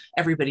scraps.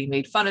 Everybody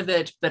made fun of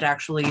it, but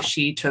actually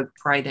she took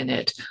pride in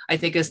it. I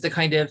think is the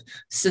kind of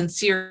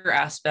sincere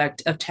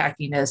aspect of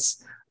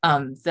tackiness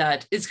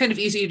that it's kind of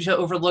easy to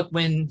overlook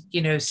when,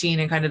 seen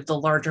in kind of the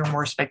larger,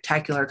 more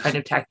spectacular kind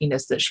of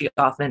tackiness that she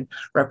often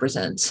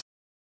represents.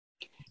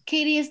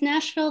 Katie, is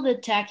Nashville the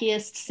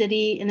tackiest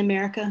city in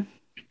America?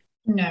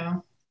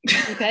 No.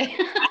 Okay.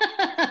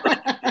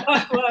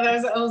 Well, that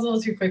was a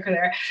little too quick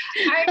there.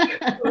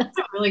 That's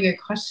a really good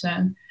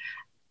question.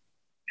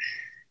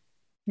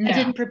 No. I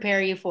didn't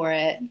prepare you for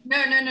it.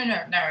 No,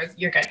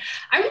 you're good.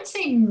 I would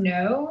say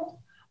no,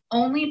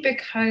 only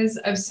because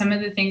of some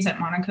of the things that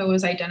Monica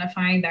was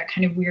identifying, that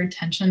kind of weird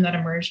tension that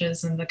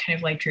emerges in the kind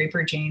of like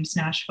Draper James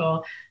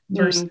Nashville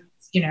versus,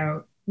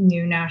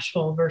 new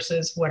Nashville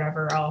versus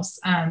whatever else.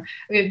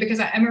 Because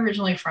I'm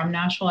originally from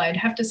Nashville, I'd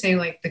have to say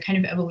like the kind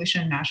of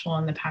evolution of Nashville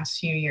in the past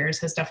few years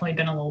has definitely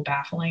been a little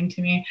baffling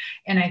to me.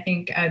 And I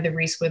think the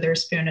Reese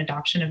Witherspoon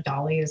adoption of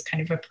Dolly is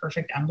kind of a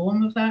perfect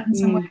emblem of that in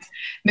some ways,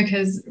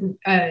 because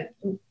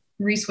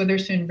Reese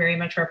Witherspoon very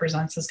much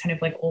represents this kind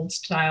of like old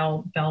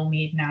style Belle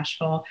Meade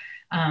Nashville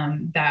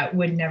that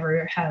would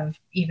never have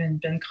even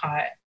been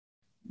caught,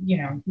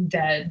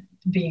 dead,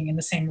 being in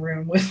the same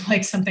room with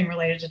like something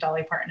related to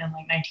Dolly Parton in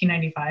like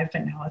 1995,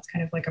 but now it's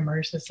kind of like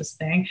emerged as this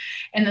thing.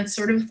 And that's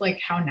sort of like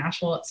how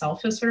Nashville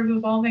itself is sort of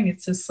evolving.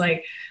 It's just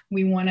like,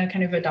 we want to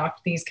kind of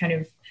adopt these kind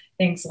of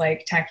things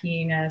like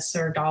tackiness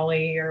or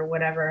dolly or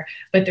whatever,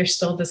 but there's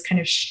still this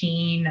kind of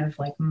sheen of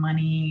like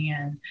money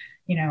and,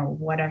 you know,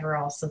 whatever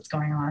else that's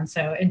going on.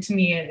 So, and to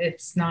me,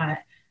 it's not,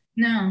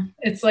 no,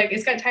 it's like,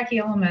 it's got tacky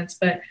elements,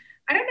 but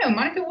I don't know,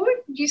 Monica, what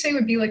would you say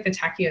would be like the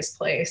tackiest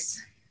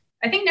place?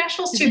 I think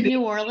Nashville's too big.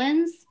 New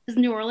Orleans? Is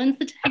New Orleans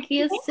the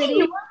tackiest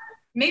city?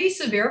 Maybe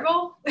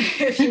Sevierville,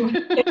 if you want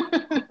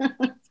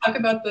to talk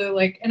about the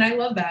like, and I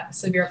love that,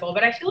 Sevierville,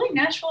 but I feel like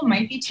Nashville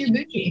might be too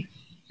bougie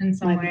in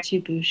some way. Might be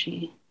too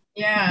bougie.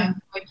 Yeah,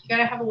 like you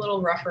gotta have a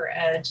little rougher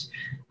edge.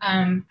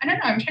 I don't know,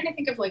 I'm trying to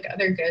think of like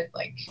other good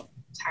like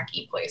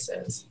tacky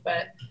places,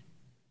 but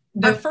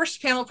our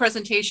first panel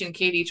presentation,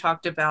 Katie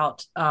talked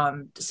about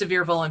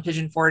Sevierville and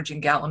Pigeon Forge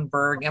and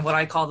Gatlinburg and what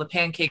I call the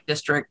pancake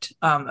district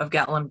of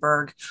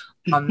Gatlinburg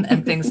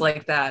and things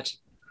like that.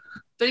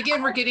 But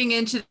again, we're getting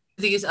into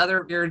these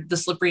other, the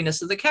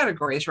slipperiness of the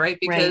categories, right?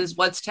 Because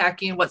what's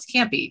tacky and what's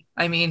campy?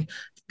 I mean,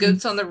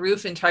 Goats on the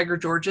Roof in Tiger,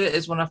 Georgia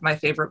is one of my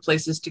favorite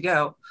places to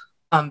go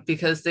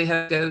because they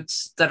have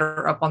goats that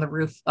are up on the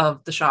roof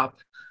of the shop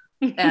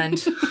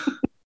and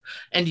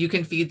and you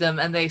can feed them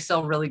and they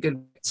sell really good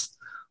goats.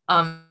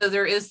 So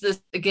there is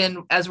this,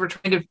 again, as we're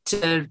trying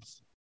to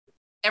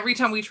every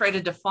time we try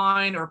to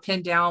define or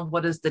pin down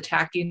what is the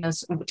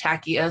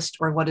tackiest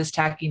or what is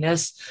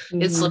tackiness,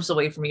 it slips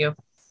away from you.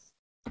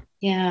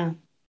 Yeah.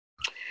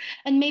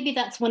 And maybe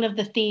that's one of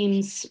the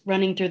themes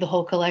running through the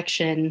whole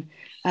collection.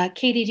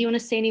 Katie, do you want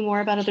to say any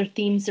more about other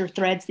themes or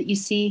threads that you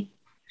see?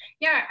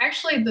 Yeah,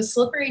 actually, the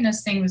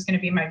slipperiness thing was going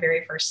to be my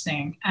very first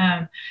thing.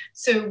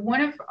 So one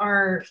of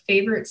our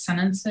favorite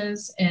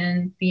sentences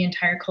in the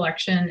entire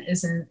collection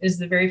is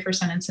the very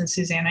first sentence in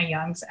Susanna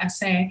Young's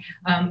essay,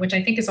 which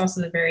I think is also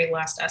the very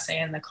last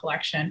essay in the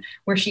collection,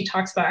 where she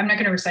talks about, I'm not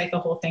going to recite the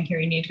whole thing here.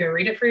 You need to go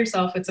read it for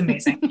yourself. It's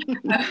amazing.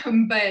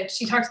 But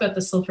she talks about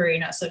the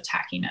slipperiness of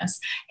tackiness.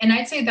 And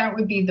I'd say that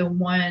would be the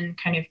one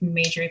kind of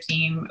major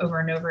theme over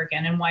and over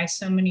again, and why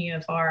so many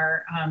of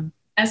our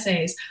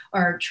essays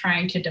are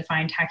trying to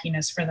define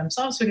tackiness for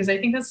themselves, because I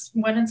think that's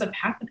what ends up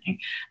happening.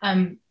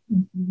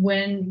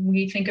 When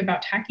we think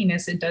about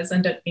tackiness, it does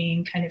end up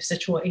being kind of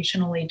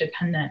situationally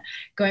dependent.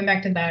 Going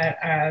back to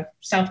that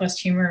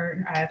Southwest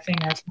humor thing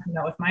I was talking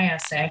about with my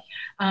essay,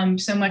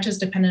 so much is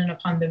dependent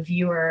upon the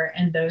viewer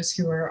and those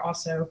who are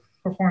also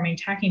performing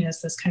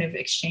tackiness, this kind of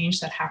exchange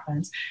that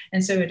happens.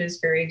 And so it is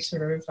very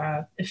sort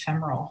of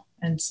ephemeral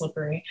and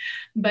slippery.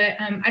 But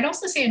I'd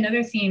also say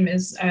another theme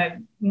is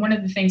one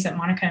of the things that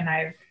Monica and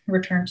I have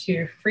returned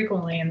to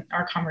frequently in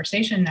our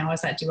conversation now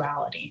is that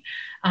duality,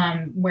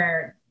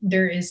 where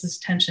there is this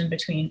tension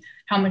between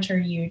how much are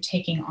you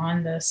taking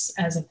on this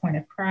as a point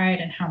of pride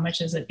and how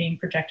much is it being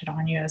projected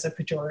on you as a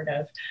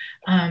pejorative,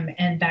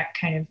 and that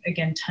kind of,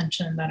 again,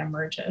 tension that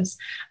emerges.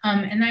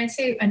 And I'd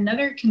say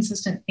another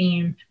consistent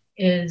theme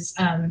is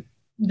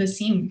the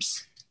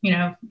seams. You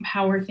know,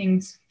 how are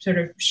things sort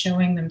of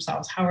showing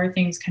themselves? How are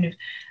things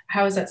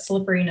how is that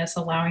slipperiness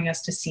allowing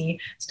us to see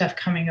stuff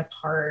coming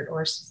apart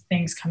or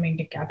things coming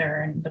together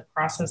and the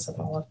process of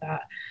all of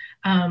that?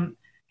 And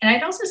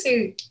I'd also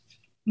say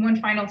one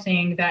final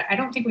thing that I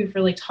don't think we've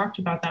really talked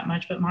about that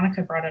much, but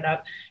Monica brought it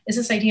up, is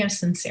this idea of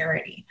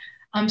sincerity.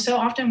 So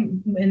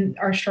often in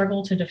our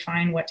struggle to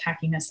define what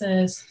tackiness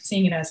is,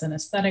 seeing it as an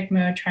aesthetic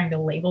mode, trying to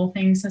label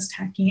things as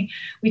tacky,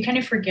 we kind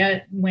of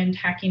forget when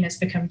tackiness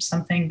becomes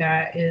something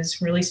that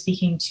is really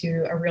speaking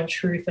to a real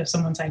truth of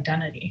someone's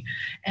identity.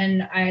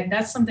 And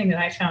that's something that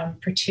I found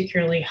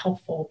particularly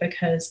helpful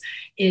because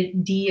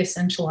it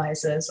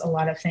de-essentializes a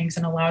lot of things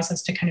and allows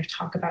us to kind of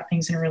talk about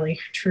things in a really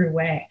true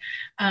way.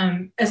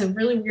 As a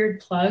really weird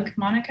plug,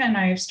 Monica and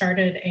I have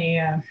started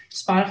a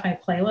Spotify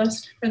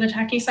playlist for the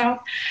Tacky South.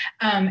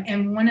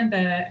 And one of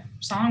the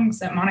songs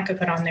that Monica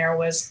put on there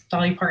was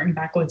Dolly Parton,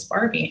 Backwoods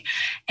Barbie.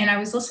 And I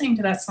was listening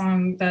to that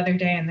song the other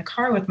day in the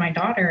car with my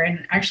daughter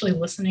and actually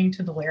listening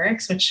to the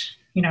lyrics, which,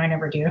 you know, I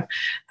never do.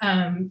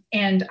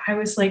 And I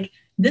was like,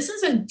 this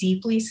is a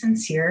deeply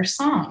sincere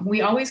song.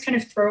 We always kind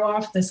of throw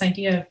off this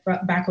idea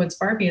of Backwoods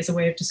Barbie as a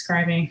way of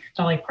describing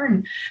Dolly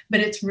Parton, but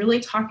it's really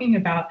talking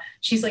about,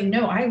 she's like,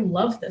 no, I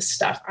love this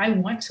stuff. I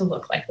want to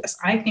look like this.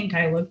 I think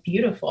I look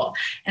beautiful.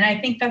 And I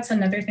think that's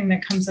another thing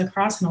that comes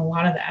across in a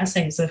lot of the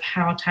essays of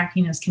how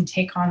tackiness can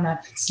take on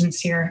that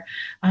sincere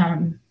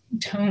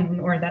tone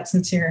or that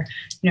sincere,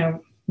 you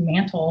know,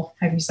 mantle.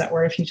 I've used that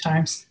word a few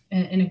times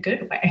in a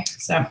good way.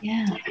 So,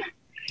 yeah.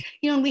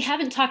 You know, we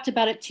haven't talked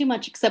about it too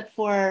much except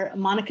for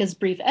Monica's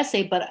brief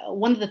essay, but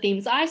one of the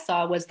themes I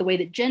saw was the way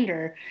that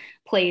gender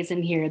plays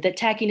in here, that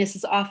tackiness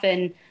is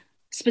often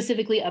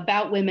specifically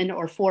about women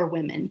or for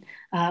women.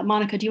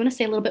 Monica, do you want to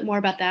say a little bit more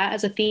about that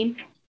as a theme?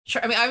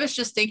 Sure. I mean, I was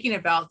just thinking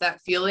about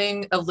that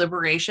feeling of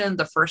liberation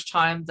the first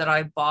time that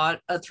I bought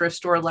a thrift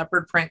store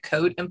leopard print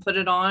coat and put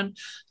it on,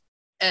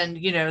 and,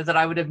 you know, that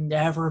I would have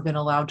never been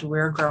allowed to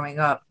wear growing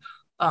up.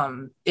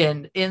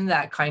 In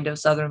that kind of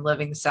Southern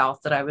living South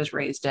that I was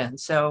raised in.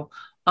 So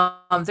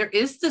there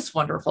is this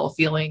wonderful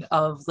feeling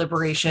of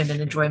liberation and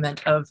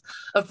enjoyment of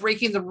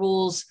breaking the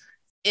rules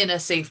in a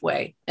safe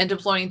way and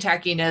deploying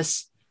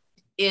tackiness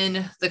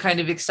in the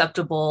kind of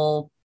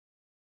acceptable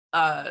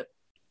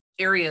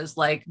areas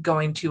like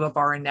going to a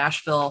bar in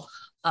Nashville,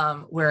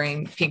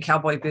 wearing pink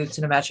cowboy boots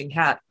and a matching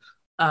hat,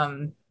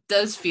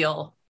 does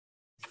feel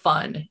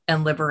fun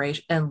and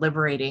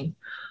liberating.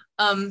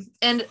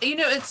 And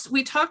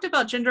we talked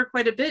about gender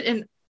quite a bit,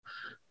 and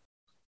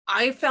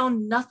I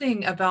found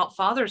nothing about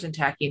fathers and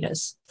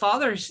tackiness.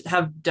 Fathers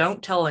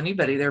don't tell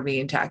anybody they're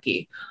being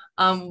tacky.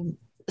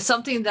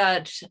 Something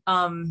that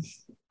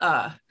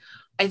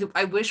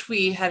I wish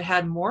we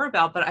had more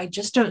about, but I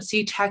just don't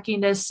see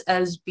tackiness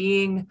as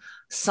being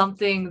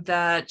something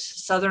that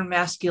Southern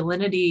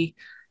masculinity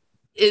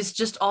is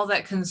just all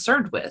that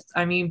concerned with.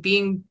 I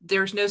mean,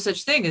 there's no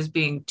such thing as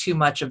being too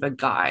much of a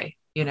guy,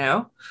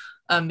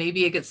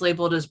 maybe it gets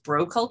labeled as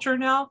bro culture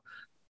now,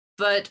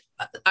 but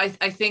I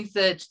think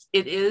that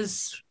it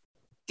is,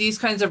 these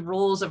kinds of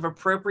rules of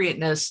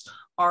appropriateness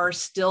are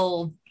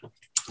still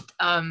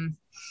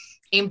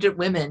aimed at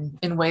women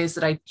in ways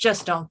that I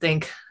just don't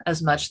think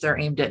as much they're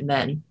aimed at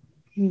men.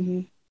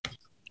 Mm-hmm.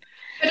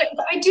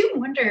 But I do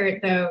wonder,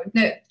 though,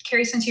 that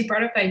Carrie, since you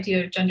brought up the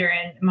idea of gender,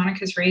 and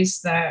Monica's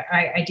raised the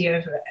idea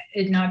of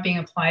it not being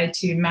applied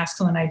to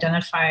masculine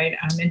identified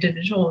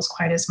individuals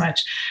quite as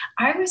much,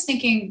 I was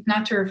thinking,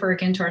 not to refer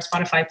again to our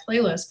Spotify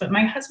playlist, but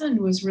my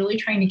husband was really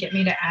trying to get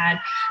me to add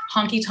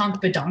honky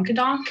tonk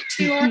badonkadonk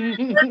to our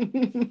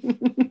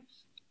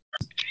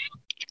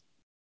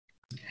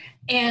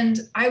And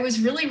I was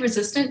really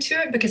resistant to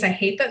it because I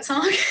hate that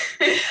song.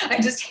 I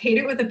just hate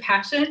it with a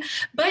passion.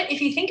 But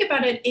if you think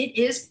about it, it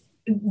is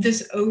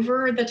this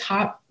over the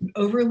top,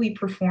 overly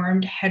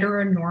performed,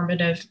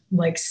 heteronormative,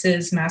 like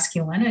cis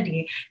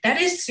masculinity that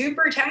is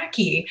super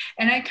tacky.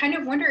 And I kind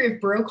of wonder if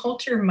bro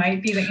culture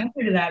might be the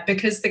answer to that,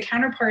 because the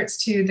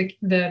counterparts to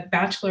the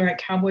bachelorette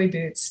cowboy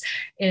boots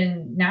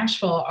in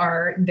Nashville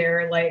are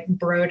their like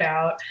broed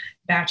out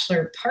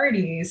bachelor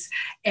parties,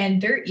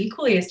 and they're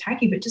equally as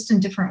tacky, but just in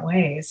different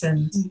ways.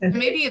 And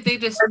maybe if they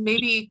just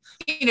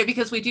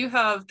because we do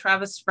have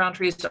Travis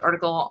Roundtree's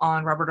article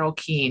on Robert Earl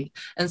Keen,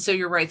 and so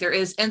you're right, there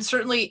is, and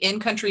certainly in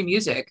country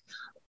music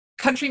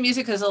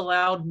has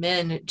allowed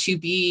men to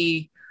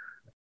be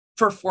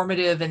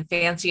performative and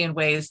fancy in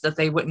ways that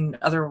they wouldn't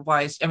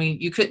otherwise. I mean,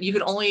 you could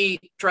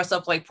only dress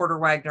up like Porter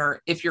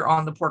Wagner if you're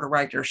on the Porter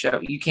Wagner show.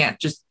 You can't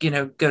just go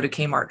to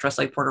Kmart dressed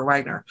like Porter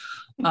Wagner.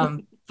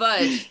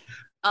 But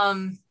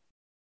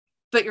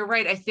you're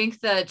right. I think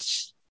that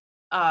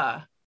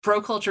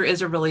bro culture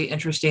is a really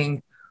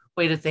interesting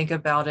way to think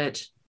about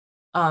it.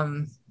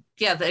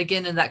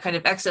 Again, in that kind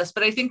of excess.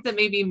 But I think that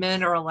maybe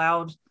men are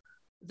allowed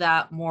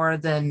that more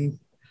than,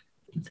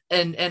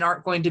 and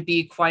aren't going to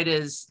be quite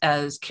as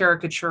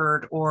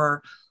caricatured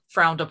or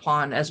frowned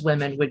upon as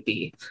women would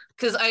be.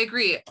 Because I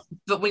agree.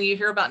 But when you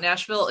hear about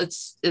Nashville,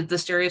 the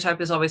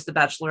stereotype is always the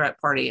bachelorette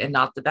party and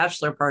not the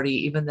bachelor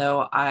party, even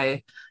though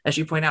as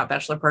you point out,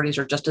 bachelor parties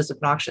are just as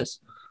obnoxious.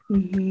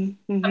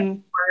 Mm-hmm, mm-hmm. Of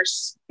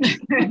course.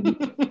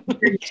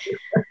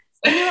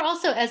 And there are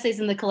also essays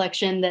in the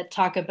collection that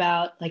talk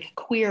about like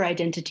queer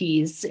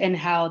identities and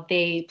how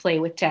they play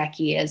with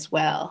tacky as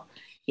well.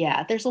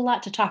 Yeah, there's a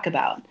lot to talk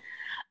about.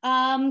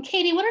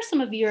 Katie, what are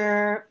some of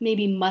your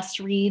maybe must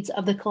reads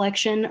of the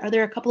collection? Are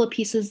there a couple of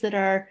pieces that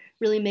are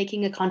really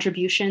making a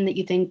contribution that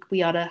you think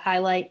we ought to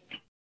highlight?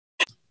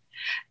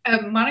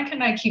 Monica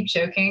and I keep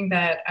joking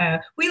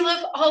that we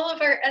love all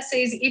of our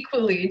essays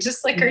equally,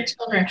 just like our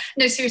children.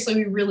 No, seriously,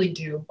 we really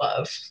do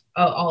love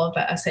all of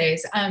the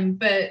essays.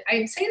 But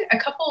I'd say a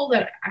couple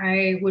that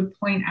I would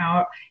point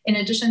out, in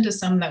addition to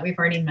some that we've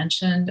already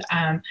mentioned.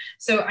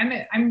 So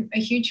I'm a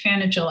huge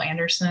fan of Jill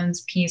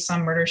Anderson's piece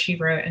on Murder, She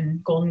Wrote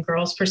and Golden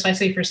Girls,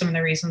 precisely for some of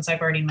the reasons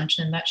I've already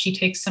mentioned, that she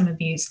takes some of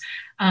these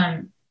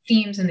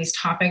themes and these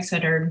topics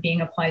that are being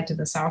applied to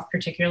the South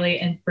particularly,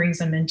 and brings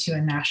them into a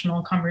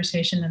national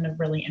conversation in a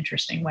really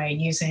interesting way,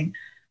 using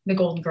the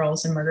Golden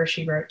Girls and Murder,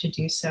 She Wrote to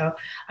do so.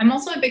 I'm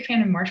also a big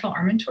fan of Marshall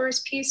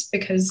Armentour's piece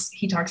because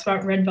he talks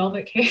about red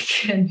velvet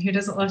cake, and who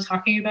doesn't love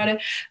talking about it?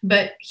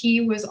 But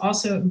he was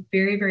also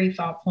very, very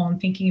thoughtful in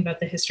thinking about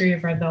the history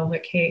of red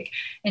velvet cake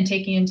and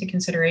taking into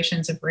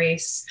considerations of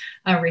race,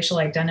 racial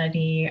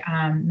identity,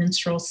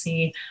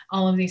 minstrelsy,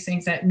 all of these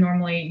things that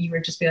normally you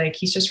would just be like,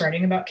 he's just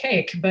writing about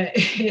cake. But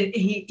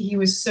he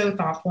was so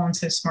thoughtful and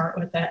so smart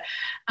with it.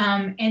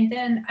 And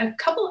then a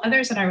couple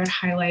others that I would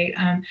highlight.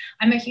 I'm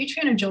a huge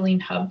fan of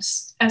Jolene Hubb's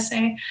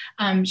essay.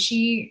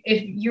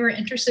 If you're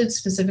interested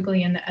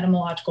specifically in the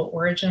etymological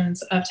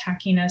origins of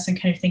tackiness and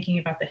kind of thinking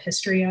about the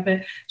history of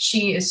it,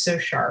 she is so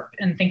sharp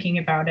in thinking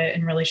about it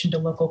in relation to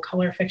local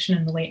color fiction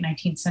in the late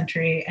 19th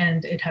century,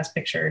 and it has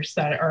pictures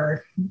that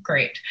are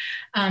great.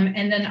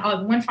 And then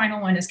one final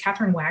one is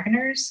Catherine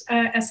Wagner's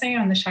essay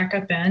on the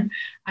Shaka Inn.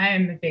 I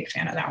am a big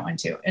fan of that one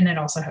too, and it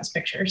also has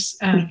pictures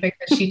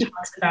because she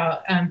talks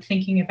about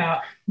thinking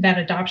about that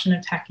adoption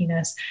of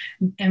tackiness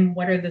and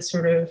what are the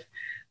sort of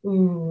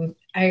I'm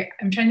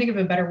trying to think of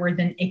a better word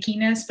than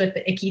ickiness, but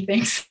the icky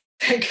things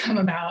that come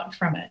about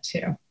from it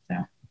too. So,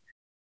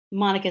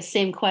 Monica,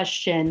 same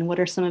question. What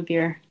are some of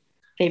your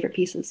favorite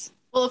pieces?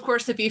 Well, of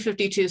course, the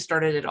B-52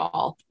 started it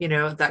all,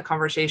 that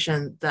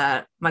conversation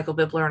that Michael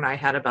Bibler and I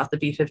had about the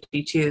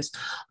B-52s.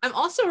 I'm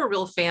also a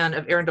real fan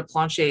of Aaron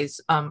Duplanche's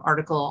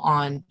article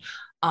on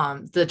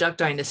the Duck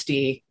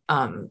Dynasty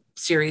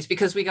series,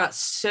 because we got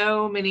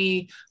so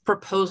many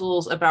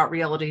proposals about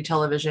reality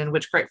television,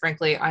 which quite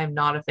frankly, I'm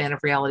not a fan of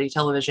reality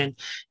television.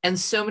 And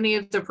so many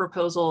of the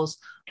proposals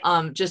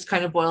just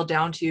kind of boiled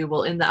down to,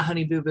 well, in that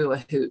Honey Boo Boo a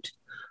hoot.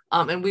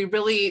 And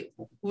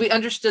we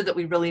understood that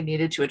we really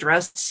needed to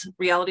address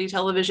reality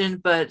television,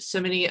 but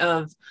so many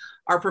of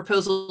our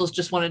proposals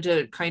just wanted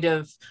to kind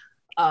of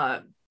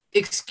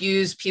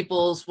excuse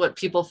what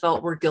people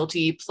felt were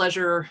guilty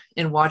pleasure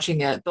in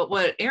watching it. But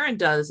what Aaron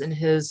does in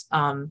his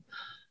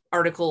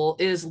article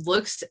is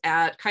looks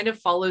at, kind of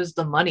follows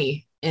the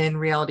money in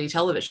reality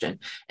television.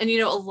 And,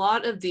 a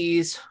lot of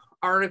these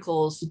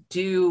articles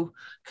do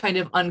kind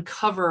of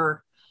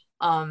uncover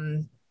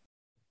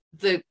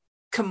the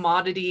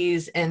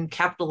commodities and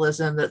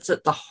capitalism that's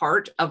at the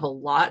heart of a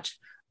lot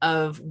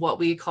of what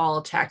we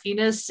call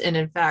tackiness. And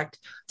in fact,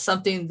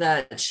 something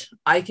that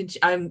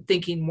I'm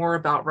thinking more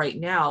about right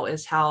now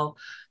is how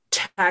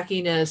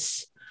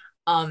tackiness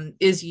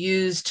is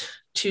used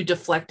to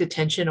deflect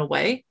attention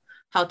away,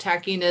 how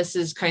tackiness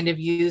is kind of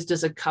used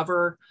as a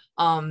cover,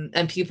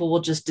 and people will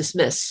just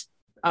dismiss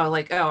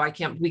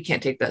we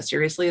can't take that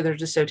seriously. They're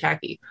just so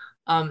tacky.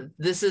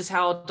 This is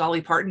how Dolly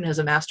Parton has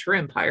amassed her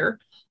empire,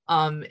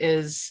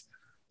 is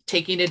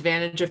taking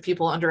advantage of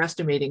people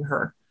underestimating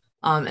her.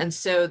 And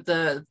so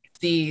the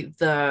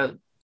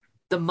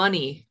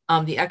money,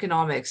 the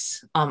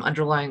economics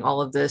underlying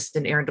all of this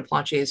in Aaron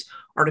Duplanche's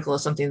article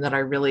is something that I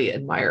really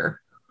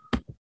admire.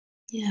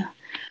 Yeah.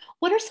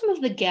 What are some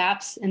of the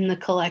gaps in the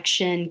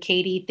collection,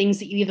 Katie? Things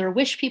that you either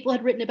wish people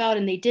had written about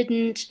and they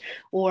didn't,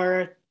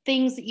 or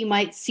things that you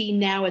might see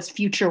now as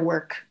future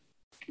work?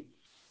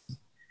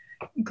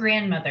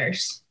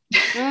 Grandmothers.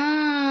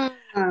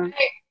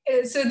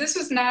 So this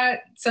was not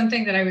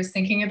something that I was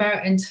thinking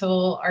about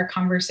until our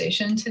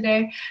conversation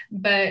today,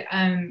 but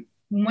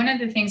one of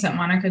the things that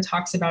Monica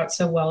talks about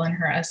so well in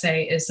her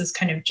essay is this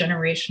kind of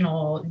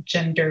generational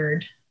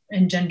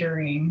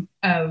engendering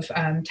of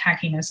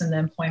tackiness and the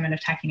employment of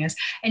tackiness.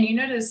 And you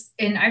notice,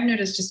 and I've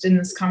noticed just in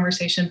this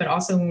conversation, but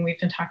also when we've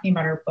been talking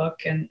about our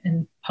book and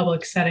in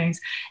public settings,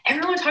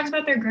 everyone talks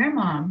about their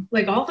grandmom,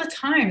 like all the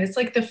time. It's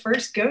like the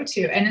first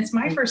go-to, and it's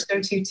my first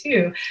go-to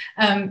too.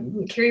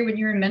 Carrie, when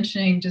you were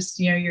mentioning just,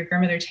 your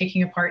grandmother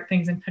taking apart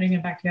things and putting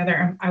them back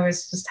together, I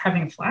was just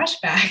having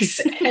flashbacks,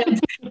 and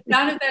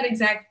not of that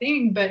exact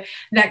thing, but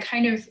that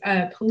kind of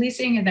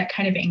policing and that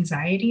kind of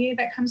anxiety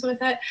that comes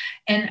with it.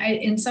 And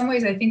in some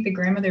ways, I think the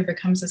grandmother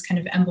becomes this kind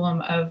of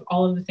emblem of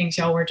all of the things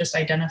y'all were just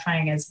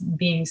identifying as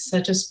being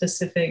such a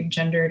specific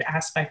gendered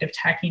aspect of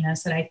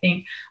tackiness that I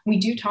think we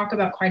do talk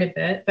about quite a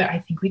bit, but I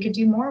think we could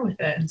do more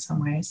with it in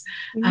some ways.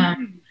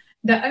 Mm-hmm.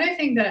 The other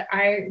thing that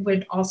I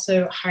would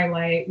also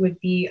highlight would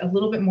be a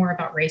little bit more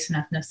about race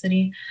and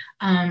ethnicity.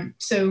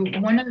 So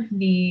one of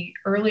the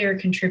earlier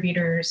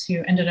contributors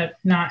who ended up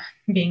not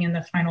being in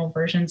the final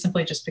version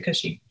simply just because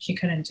she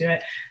couldn't do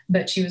it,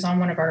 but she was on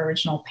one of our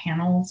original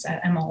panels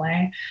at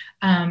MLA,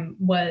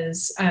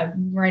 was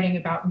writing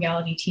about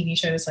reality TV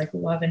shows like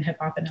Love and Hip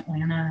Hop in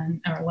Atlanta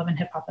or Love and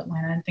Hip Hop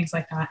Atlanta and things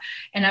like that.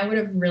 And I would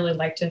have really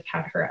liked to have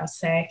had her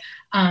essay.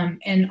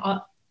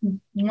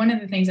 One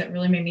of the things that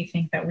really made me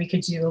think that we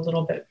could do a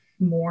little bit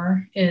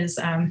more is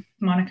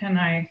Monica and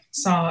I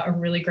saw a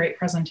really great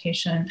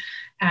presentation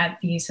at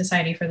the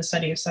Society for the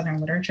Study of Southern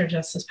Literature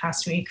just this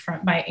past week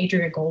by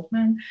Adria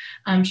Goldman.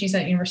 She's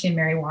at University of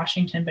Mary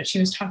Washington, but she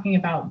was talking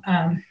about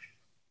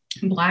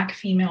Black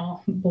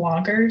female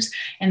bloggers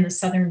and the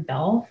Southern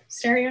Belle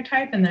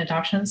stereotype and the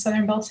adoption of the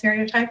Southern Belle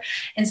stereotype.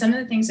 And some of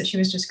the things that she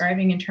was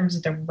describing in terms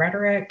of the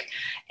rhetoric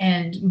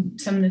and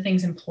some of the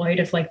things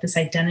employed of like this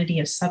identity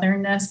of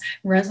Southernness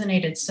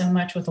resonated so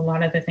much with a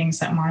lot of the things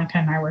that Monica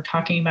and I were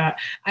talking about.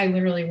 I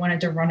literally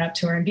wanted to run up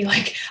to her and be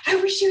like, I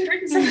wish you had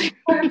written something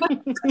more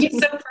about this. It's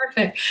so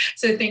perfect.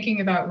 So thinking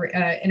about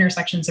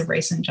intersections of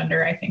race and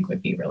gender, I think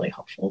would be really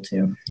helpful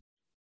too.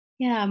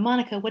 Yeah,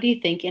 Monica, what do you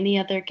think? Any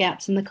other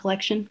gaps in the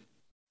collection?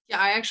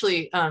 Yeah, I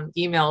actually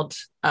emailed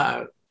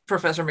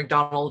Professor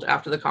McDonald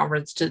after the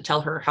conference to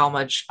tell her how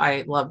much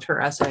I loved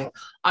her essay.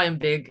 I am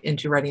big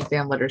into writing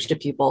fan letters to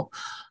people.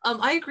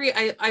 I agree.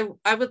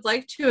 I would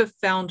like to have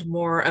found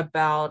more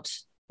about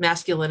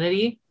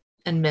masculinity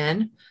and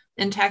men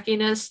and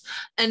tackiness.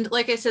 And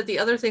like I said, the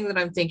other thing that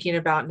I'm thinking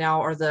about now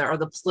are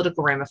the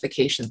political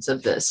ramifications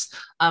of this.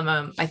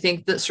 I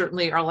think that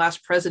certainly our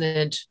last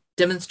president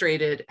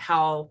demonstrated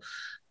how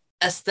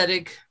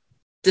aesthetic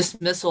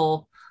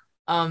dismissal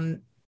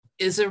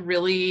is a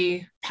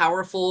really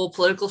powerful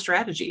political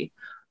strategy.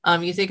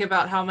 You think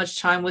about how much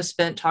time was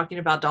spent talking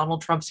about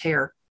Donald Trump's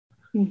hair,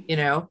 and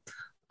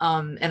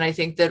I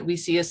think that we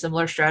see a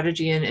similar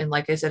strategy in,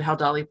 like I said, how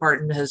Dolly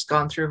Parton has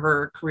gone through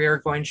her career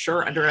going,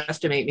 sure,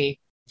 underestimate me,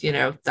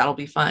 that'll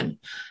be fun.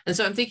 And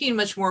so I'm thinking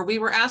much more. We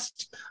were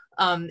asked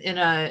in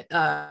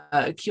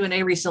a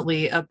Q&A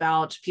recently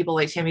about people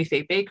like Tammy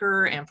Faye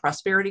Baker and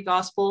prosperity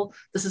gospel.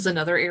 This is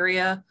another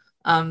area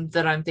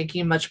that I'm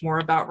thinking much more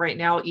about right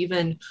now.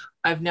 Even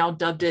I've now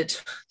dubbed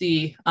it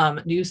the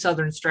New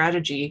Southern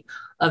strategy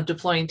of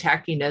deploying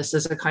tackiness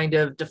as a kind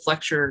of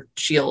deflector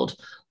shield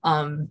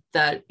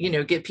that,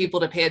 get people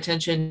to pay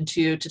attention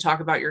to talk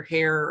about your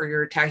hair or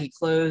your tacky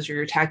clothes or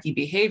your tacky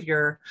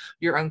behavior,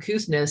 your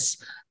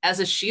uncouthness, as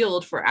a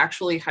shield for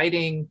actually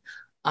hiding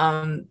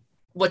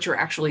what you're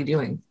actually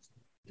doing.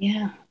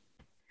 Yeah.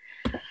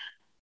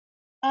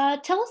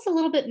 Tell us a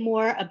little bit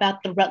more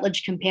about the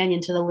Routledge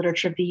Companion to the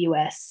Literature of the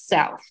U.S.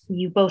 South.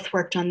 You both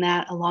worked on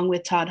that along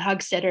with Todd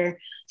Hogstetter.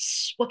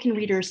 What can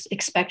readers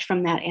expect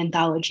from that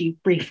anthology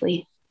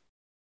briefly?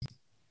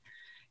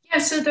 Yeah,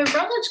 so the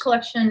Routledge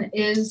collection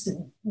is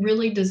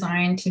really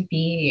designed to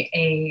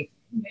be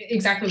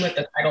exactly what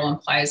the title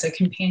implies, a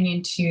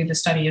companion to the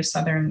study of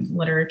Southern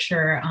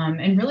literature,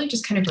 and really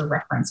just kind of a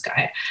reference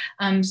guide.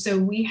 So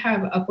we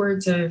have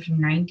upwards of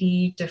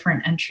 90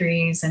 different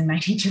entries and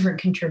 90 different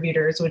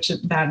contributors, which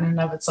that in and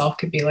of itself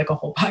could be like a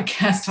whole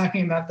podcast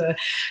talking about the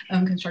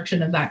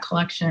construction of that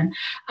collection.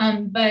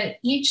 But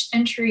each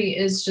entry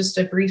is just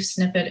a brief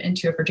snippet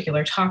into a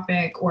particular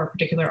topic or a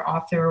particular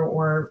author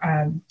or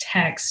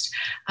text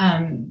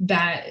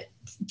that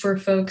for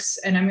folks,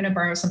 and I'm going to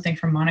borrow something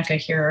from Monica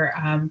here,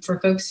 for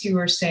folks who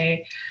are,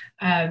 say,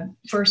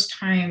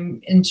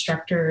 first-time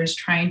instructors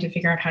trying to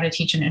figure out how to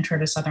teach an intro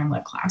to Southern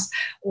Lit class,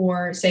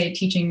 or say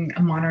teaching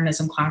a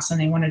modernism class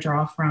and they want to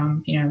draw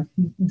from,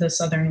 the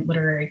Southern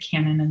literary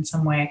canon in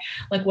some way,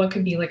 like what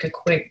could be like a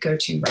quick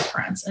go-to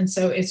reference. And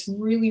so it's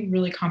really,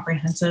 really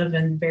comprehensive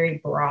and very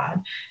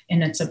broad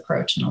in its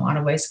approach in a lot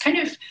of ways.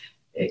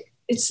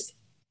 It's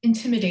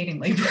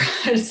intimidatingly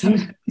broad.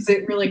 Sometimes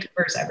it really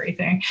covers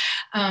everything.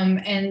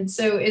 And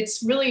so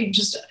it's really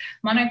just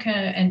Monica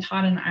and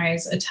Todd and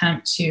I's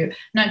attempt to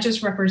not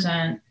just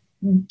represent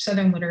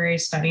Southern literary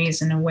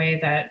studies in a way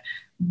that,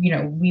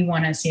 we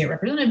want to see it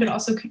represented, but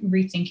also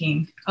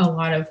rethinking a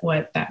lot of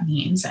what that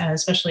means,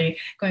 especially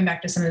going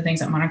back to some of the things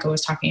that Monica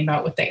was talking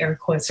about with the air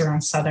quotes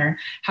around Southern,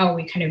 how are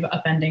we kind of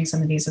upending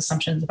some of these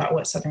assumptions about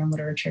what Southern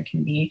literature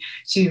can be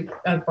to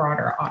a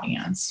broader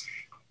audience.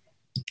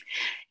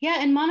 Yeah,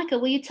 and Monica,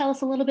 will you tell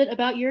us a little bit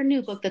about your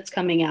new book that's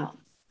coming out?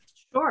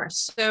 Sure.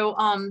 So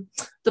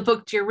the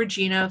book, Dear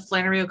Regina,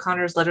 Flannery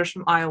O'Connor's Letters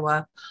from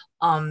Iowa,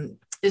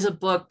 is a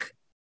book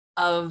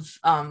of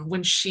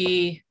when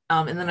she,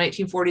 in the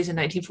 1940s and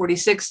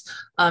 1946,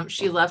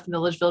 she left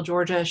Milledgeville,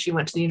 Georgia. She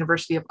went to the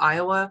University of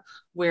Iowa,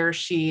 where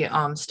she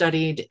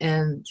studied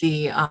in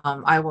the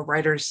Iowa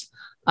Writers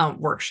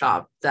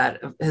workshop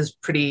that is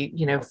pretty,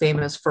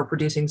 famous for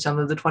producing some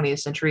of the 20th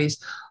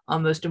century's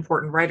most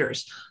important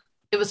writers.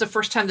 It was the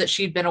first time that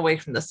she'd been away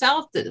from the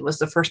South. It was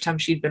the first time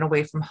she'd been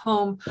away from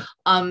home.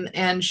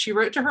 And she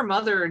wrote to her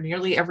mother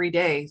nearly every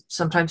day,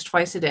 sometimes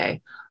twice a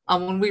day.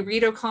 When we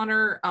read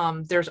O'Connor,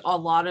 there's a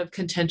lot of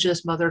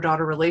contentious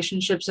mother-daughter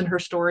relationships in her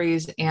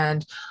stories.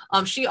 And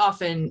she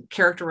often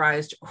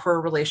characterized her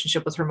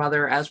relationship with her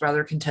mother as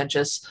rather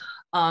contentious.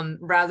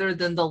 Rather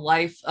than the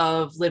life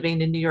of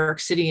living in New York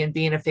City and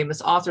being a famous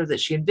author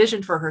that she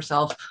envisioned for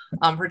herself,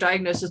 her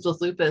diagnosis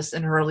with lupus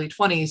in her early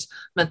 20s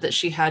meant that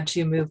she had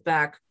to move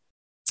back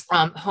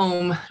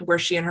home where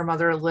she and her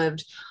mother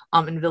lived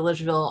in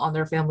Milledgeville on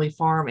their family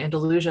farm,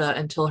 Andalusia,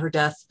 until her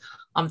death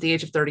at the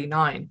age of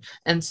 39.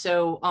 And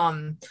so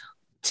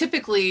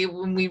typically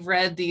when we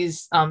read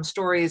these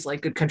stories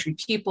like Good Country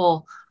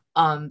People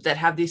that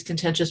have these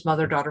contentious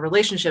mother-daughter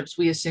relationships,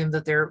 we assume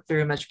that they're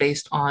very much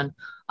based on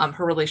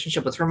her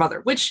relationship with her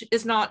mother, which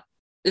is not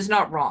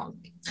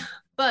wrong.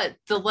 But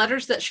the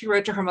letters that she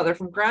wrote to her mother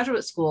from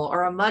graduate school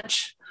are a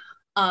much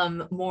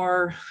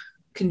more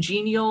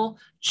congenial,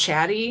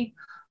 chatty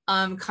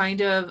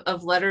kind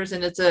of letters,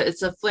 and it's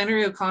a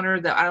Flannery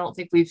O'Connor that I don't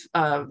think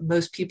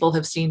most people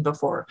have seen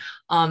before.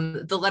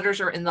 The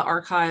letters are in the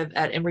archive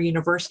at Emory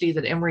University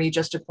that Emory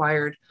just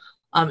acquired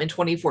in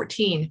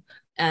 2014,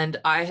 and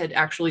I had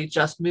actually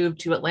just moved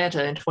to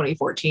Atlanta in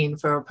 2014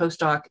 for a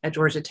postdoc at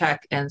Georgia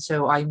Tech, and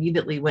so I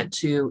immediately went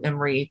to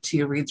Emory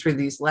to read through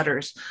these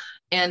letters.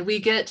 And we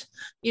get,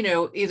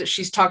 either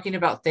she's talking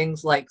about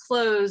things like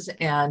clothes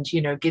and,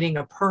 getting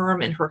a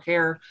perm in her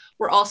hair.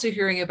 We're also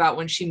hearing about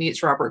when she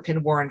meets Robert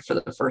Penn Warren for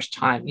the first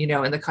time,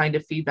 and the kind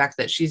of feedback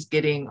that she's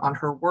getting on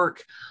her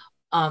work.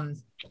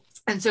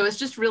 And so it's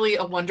just really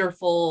a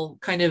wonderful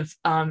kind of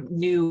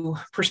new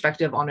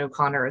perspective on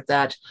O'Connor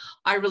that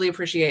I really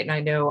appreciate. And I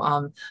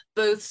know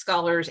both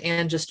scholars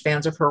and just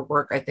fans of her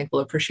work, I think,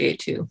 will appreciate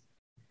too.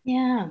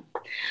 Yeah.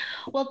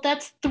 Well,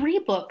 that's 3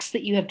 books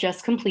that you have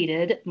just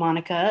completed,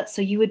 Monica.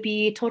 So you would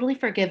be totally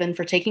forgiven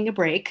for taking a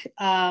break.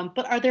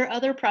 But are there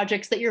other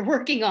projects that you're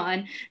working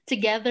on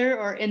together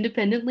or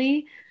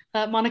independently?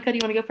 Monica, do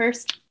you want to go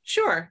first?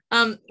 Sure.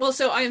 Well,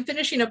 so I am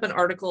finishing up an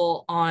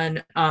article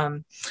on,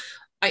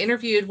 I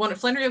interviewed one of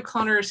Flannery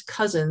O'Connor's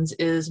cousins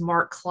is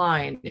Mark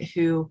Klein,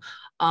 who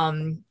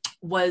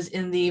was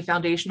in the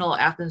foundational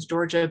Athens,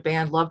 Georgia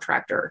band Love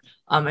Tractor.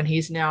 And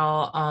he's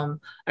now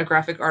a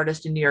graphic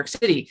artist in New York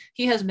City.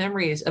 He has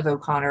memories of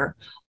O'Connor.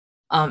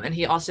 And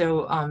he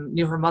also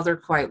knew her mother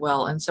quite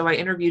well. And so I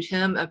interviewed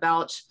him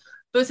about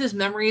both his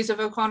memories of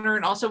O'Connor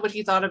and also what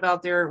he thought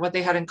about what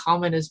they had in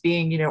common as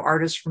being,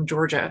 artists from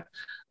Georgia.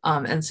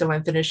 And so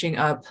I'm finishing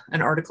up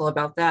an article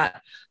about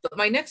that. But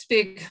my next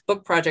big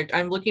book project,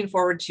 I'm looking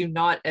forward to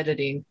not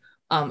editing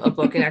a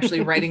book and actually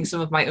writing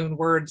some of my own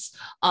words,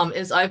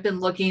 is I've been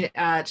looking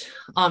at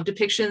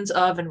depictions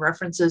of and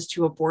references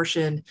to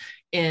abortion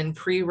in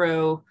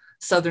pre-Roe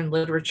Southern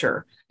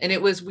literature. And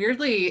it was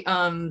weirdly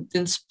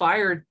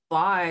inspired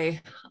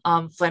by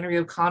Flannery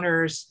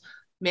O'Connor's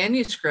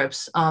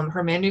manuscripts.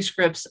 Her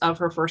manuscripts of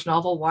her first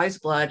novel, Wise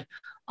Blood,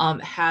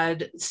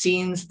 had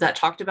scenes that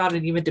talked about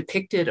and even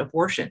depicted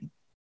abortion,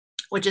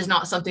 which is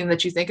not something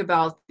that you think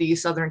about the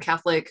Southern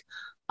Catholic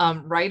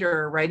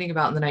writer writing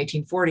about in the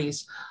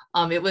 1940s.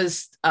 It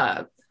was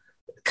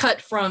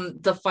cut from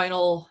the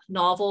final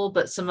novel,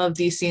 but some of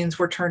these scenes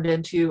were turned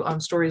into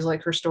stories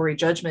like her story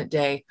Judgment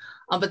Day.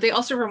 But they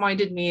also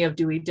reminded me of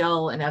Dewey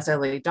Dell and As I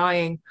Lay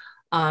Dying,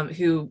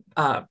 who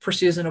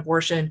pursues an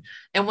abortion.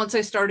 And once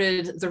I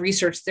started the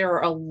research, there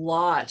are a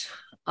lot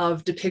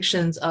of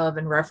depictions of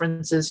and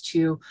references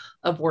to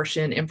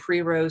abortion in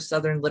pre-Roe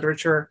Southern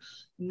literature,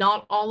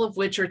 not all of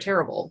which are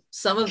terrible.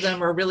 Some of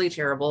them are really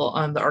terrible.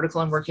 The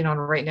article I'm working on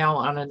right now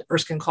on an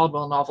Erskine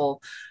Caldwell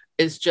novel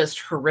is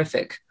just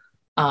horrific.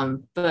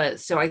 But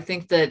so I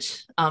think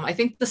that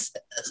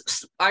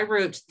I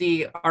wrote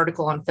the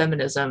article on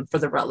feminism for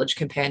the Routledge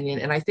Companion,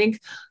 and I think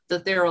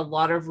that there are a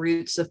lot of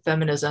roots of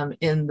feminism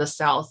in the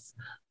South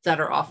that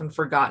are often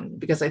forgotten,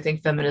 because I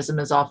think feminism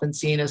is often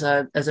seen as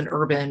an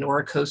urban or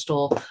a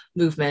coastal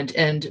movement,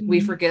 and we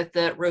forget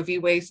that Roe v.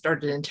 Wade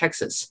started in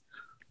Texas.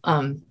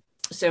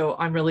 So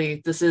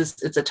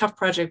it's a tough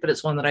project, but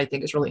it's one that I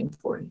think is really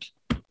important.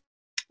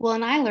 Well,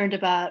 and I learned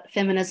about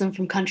feminism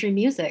from country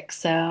music,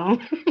 so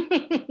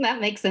that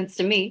makes sense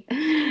to me.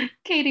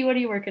 Katie, what are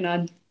you working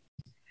on?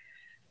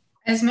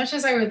 As much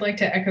as I would like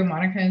to echo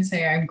Monica and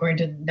say I'm going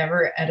to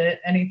never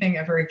edit anything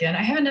ever again,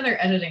 I have another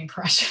editing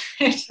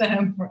project that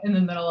I'm in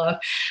the middle of.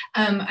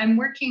 I'm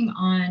working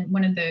on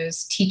one of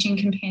those teaching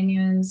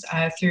companions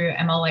through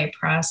MLA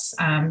Press,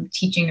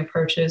 teaching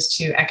approaches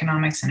to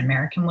economics and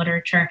American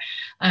literature,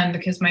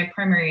 because my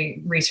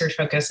primary research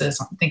focus is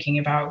thinking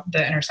about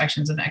the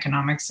intersections of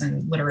economics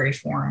and literary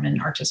form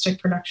and artistic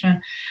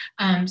production.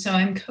 So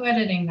I'm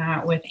co-editing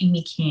that with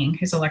Amy King,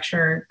 who's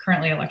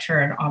currently a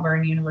lecturer at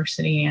Auburn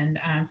University, and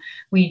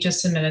we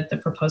just submitted the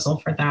proposal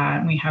for that,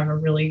 and we have a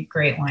really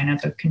great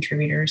lineup of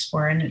contributors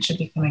for it, and it should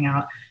be coming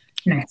out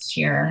next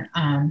year.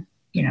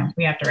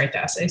 We have to write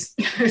the essays.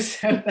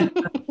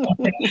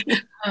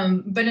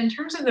 But in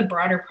terms of the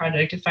broader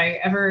project, if I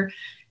ever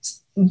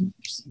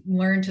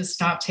learn to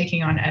stop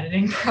taking on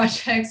editing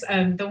projects,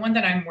 the one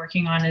that I'm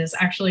working on is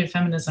actually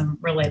feminism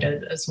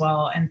related as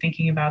well, and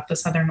thinking about the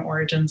Southern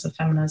origins of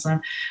feminism.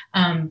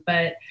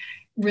 But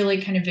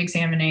really kind of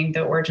examining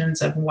the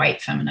origins of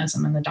white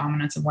feminism and the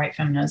dominance of white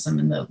feminism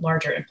and the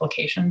larger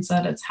implications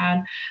that it's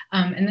had.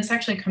 And this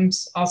actually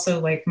comes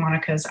also, like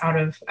Monica's, out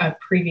of a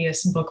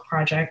previous book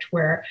project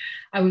where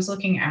I was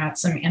looking at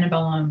some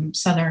antebellum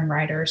Southern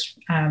writers,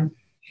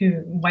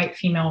 white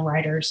female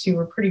writers who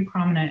were pretty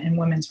prominent in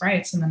women's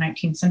rights in the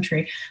 19th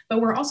century,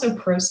 but were also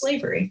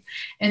pro-slavery.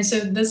 And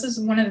so this is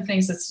one of the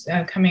things that's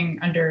coming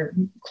under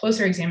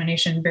closer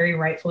examination, very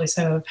rightfully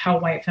so, of how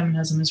white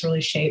feminism has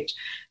really shaped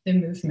the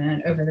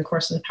movement over the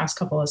course of the past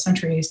couple of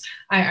centuries.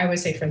 I would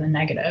say for the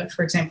negative.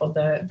 For example,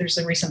 there's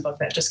a recent book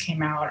that just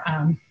came out,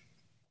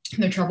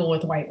 The Trouble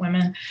with White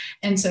Women.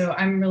 And so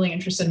I'm really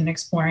interested in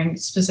exploring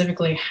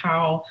specifically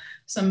how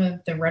some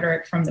of the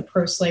rhetoric from the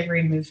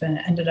pro-slavery movement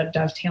ended up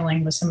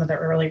dovetailing with some of the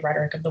early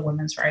rhetoric of the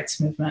women's rights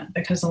movement,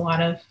 because a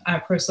lot of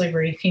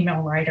pro-slavery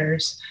female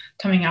writers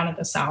coming out of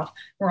the South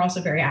were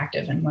also very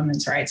active in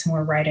women's rights and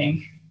were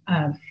writing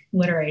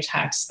literary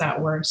texts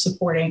that were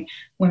supporting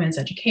women's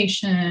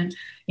education,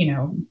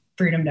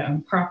 freedom to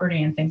own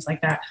property and things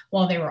like that,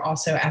 while they were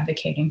also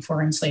advocating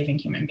for enslaving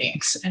human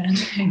beings. And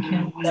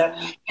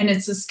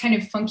it's this kind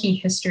of funky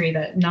history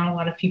that not a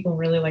lot of people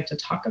really like to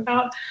talk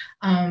about.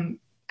 I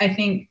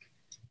think,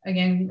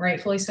 again,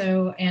 rightfully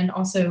so. And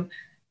also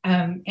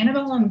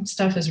antebellum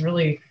stuff is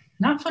really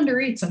not fun to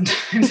read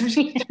sometimes.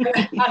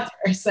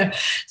 So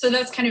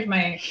that's kind of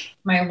my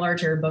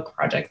larger book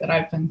project that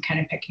I've been kind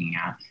of picking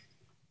at.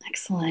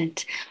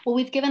 Excellent. Well,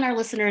 we've given our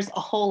listeners a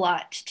whole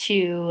lot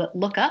to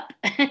look up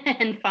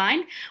and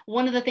find.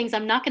 One of the things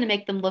I'm not going to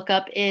make them look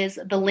up is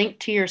the link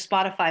to your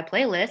Spotify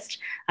playlist.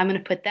 I'm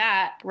going to put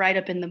that right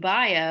up in the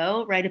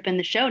bio, right up in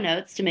the show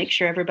notes, to make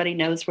sure everybody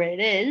knows where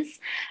it is.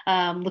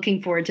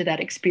 Looking forward to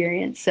that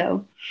experience.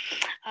 So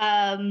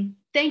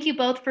thank you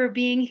both for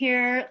being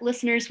here.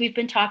 Listeners, we've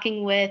been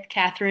talking with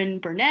Catherine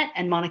Burnett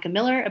and Monica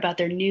Miller about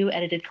their new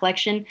edited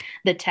collection,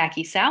 The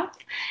Tacky South,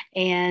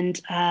 and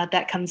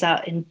that comes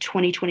out in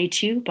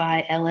 2022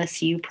 by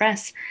LSU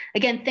Press.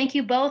 Again, thank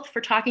you both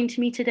for talking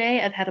to me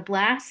today. I've had a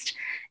blast,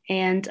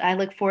 and I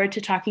look forward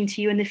to talking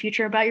to you in the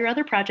future about your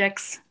other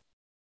projects.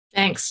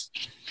 Thanks.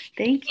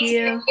 Thank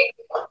you.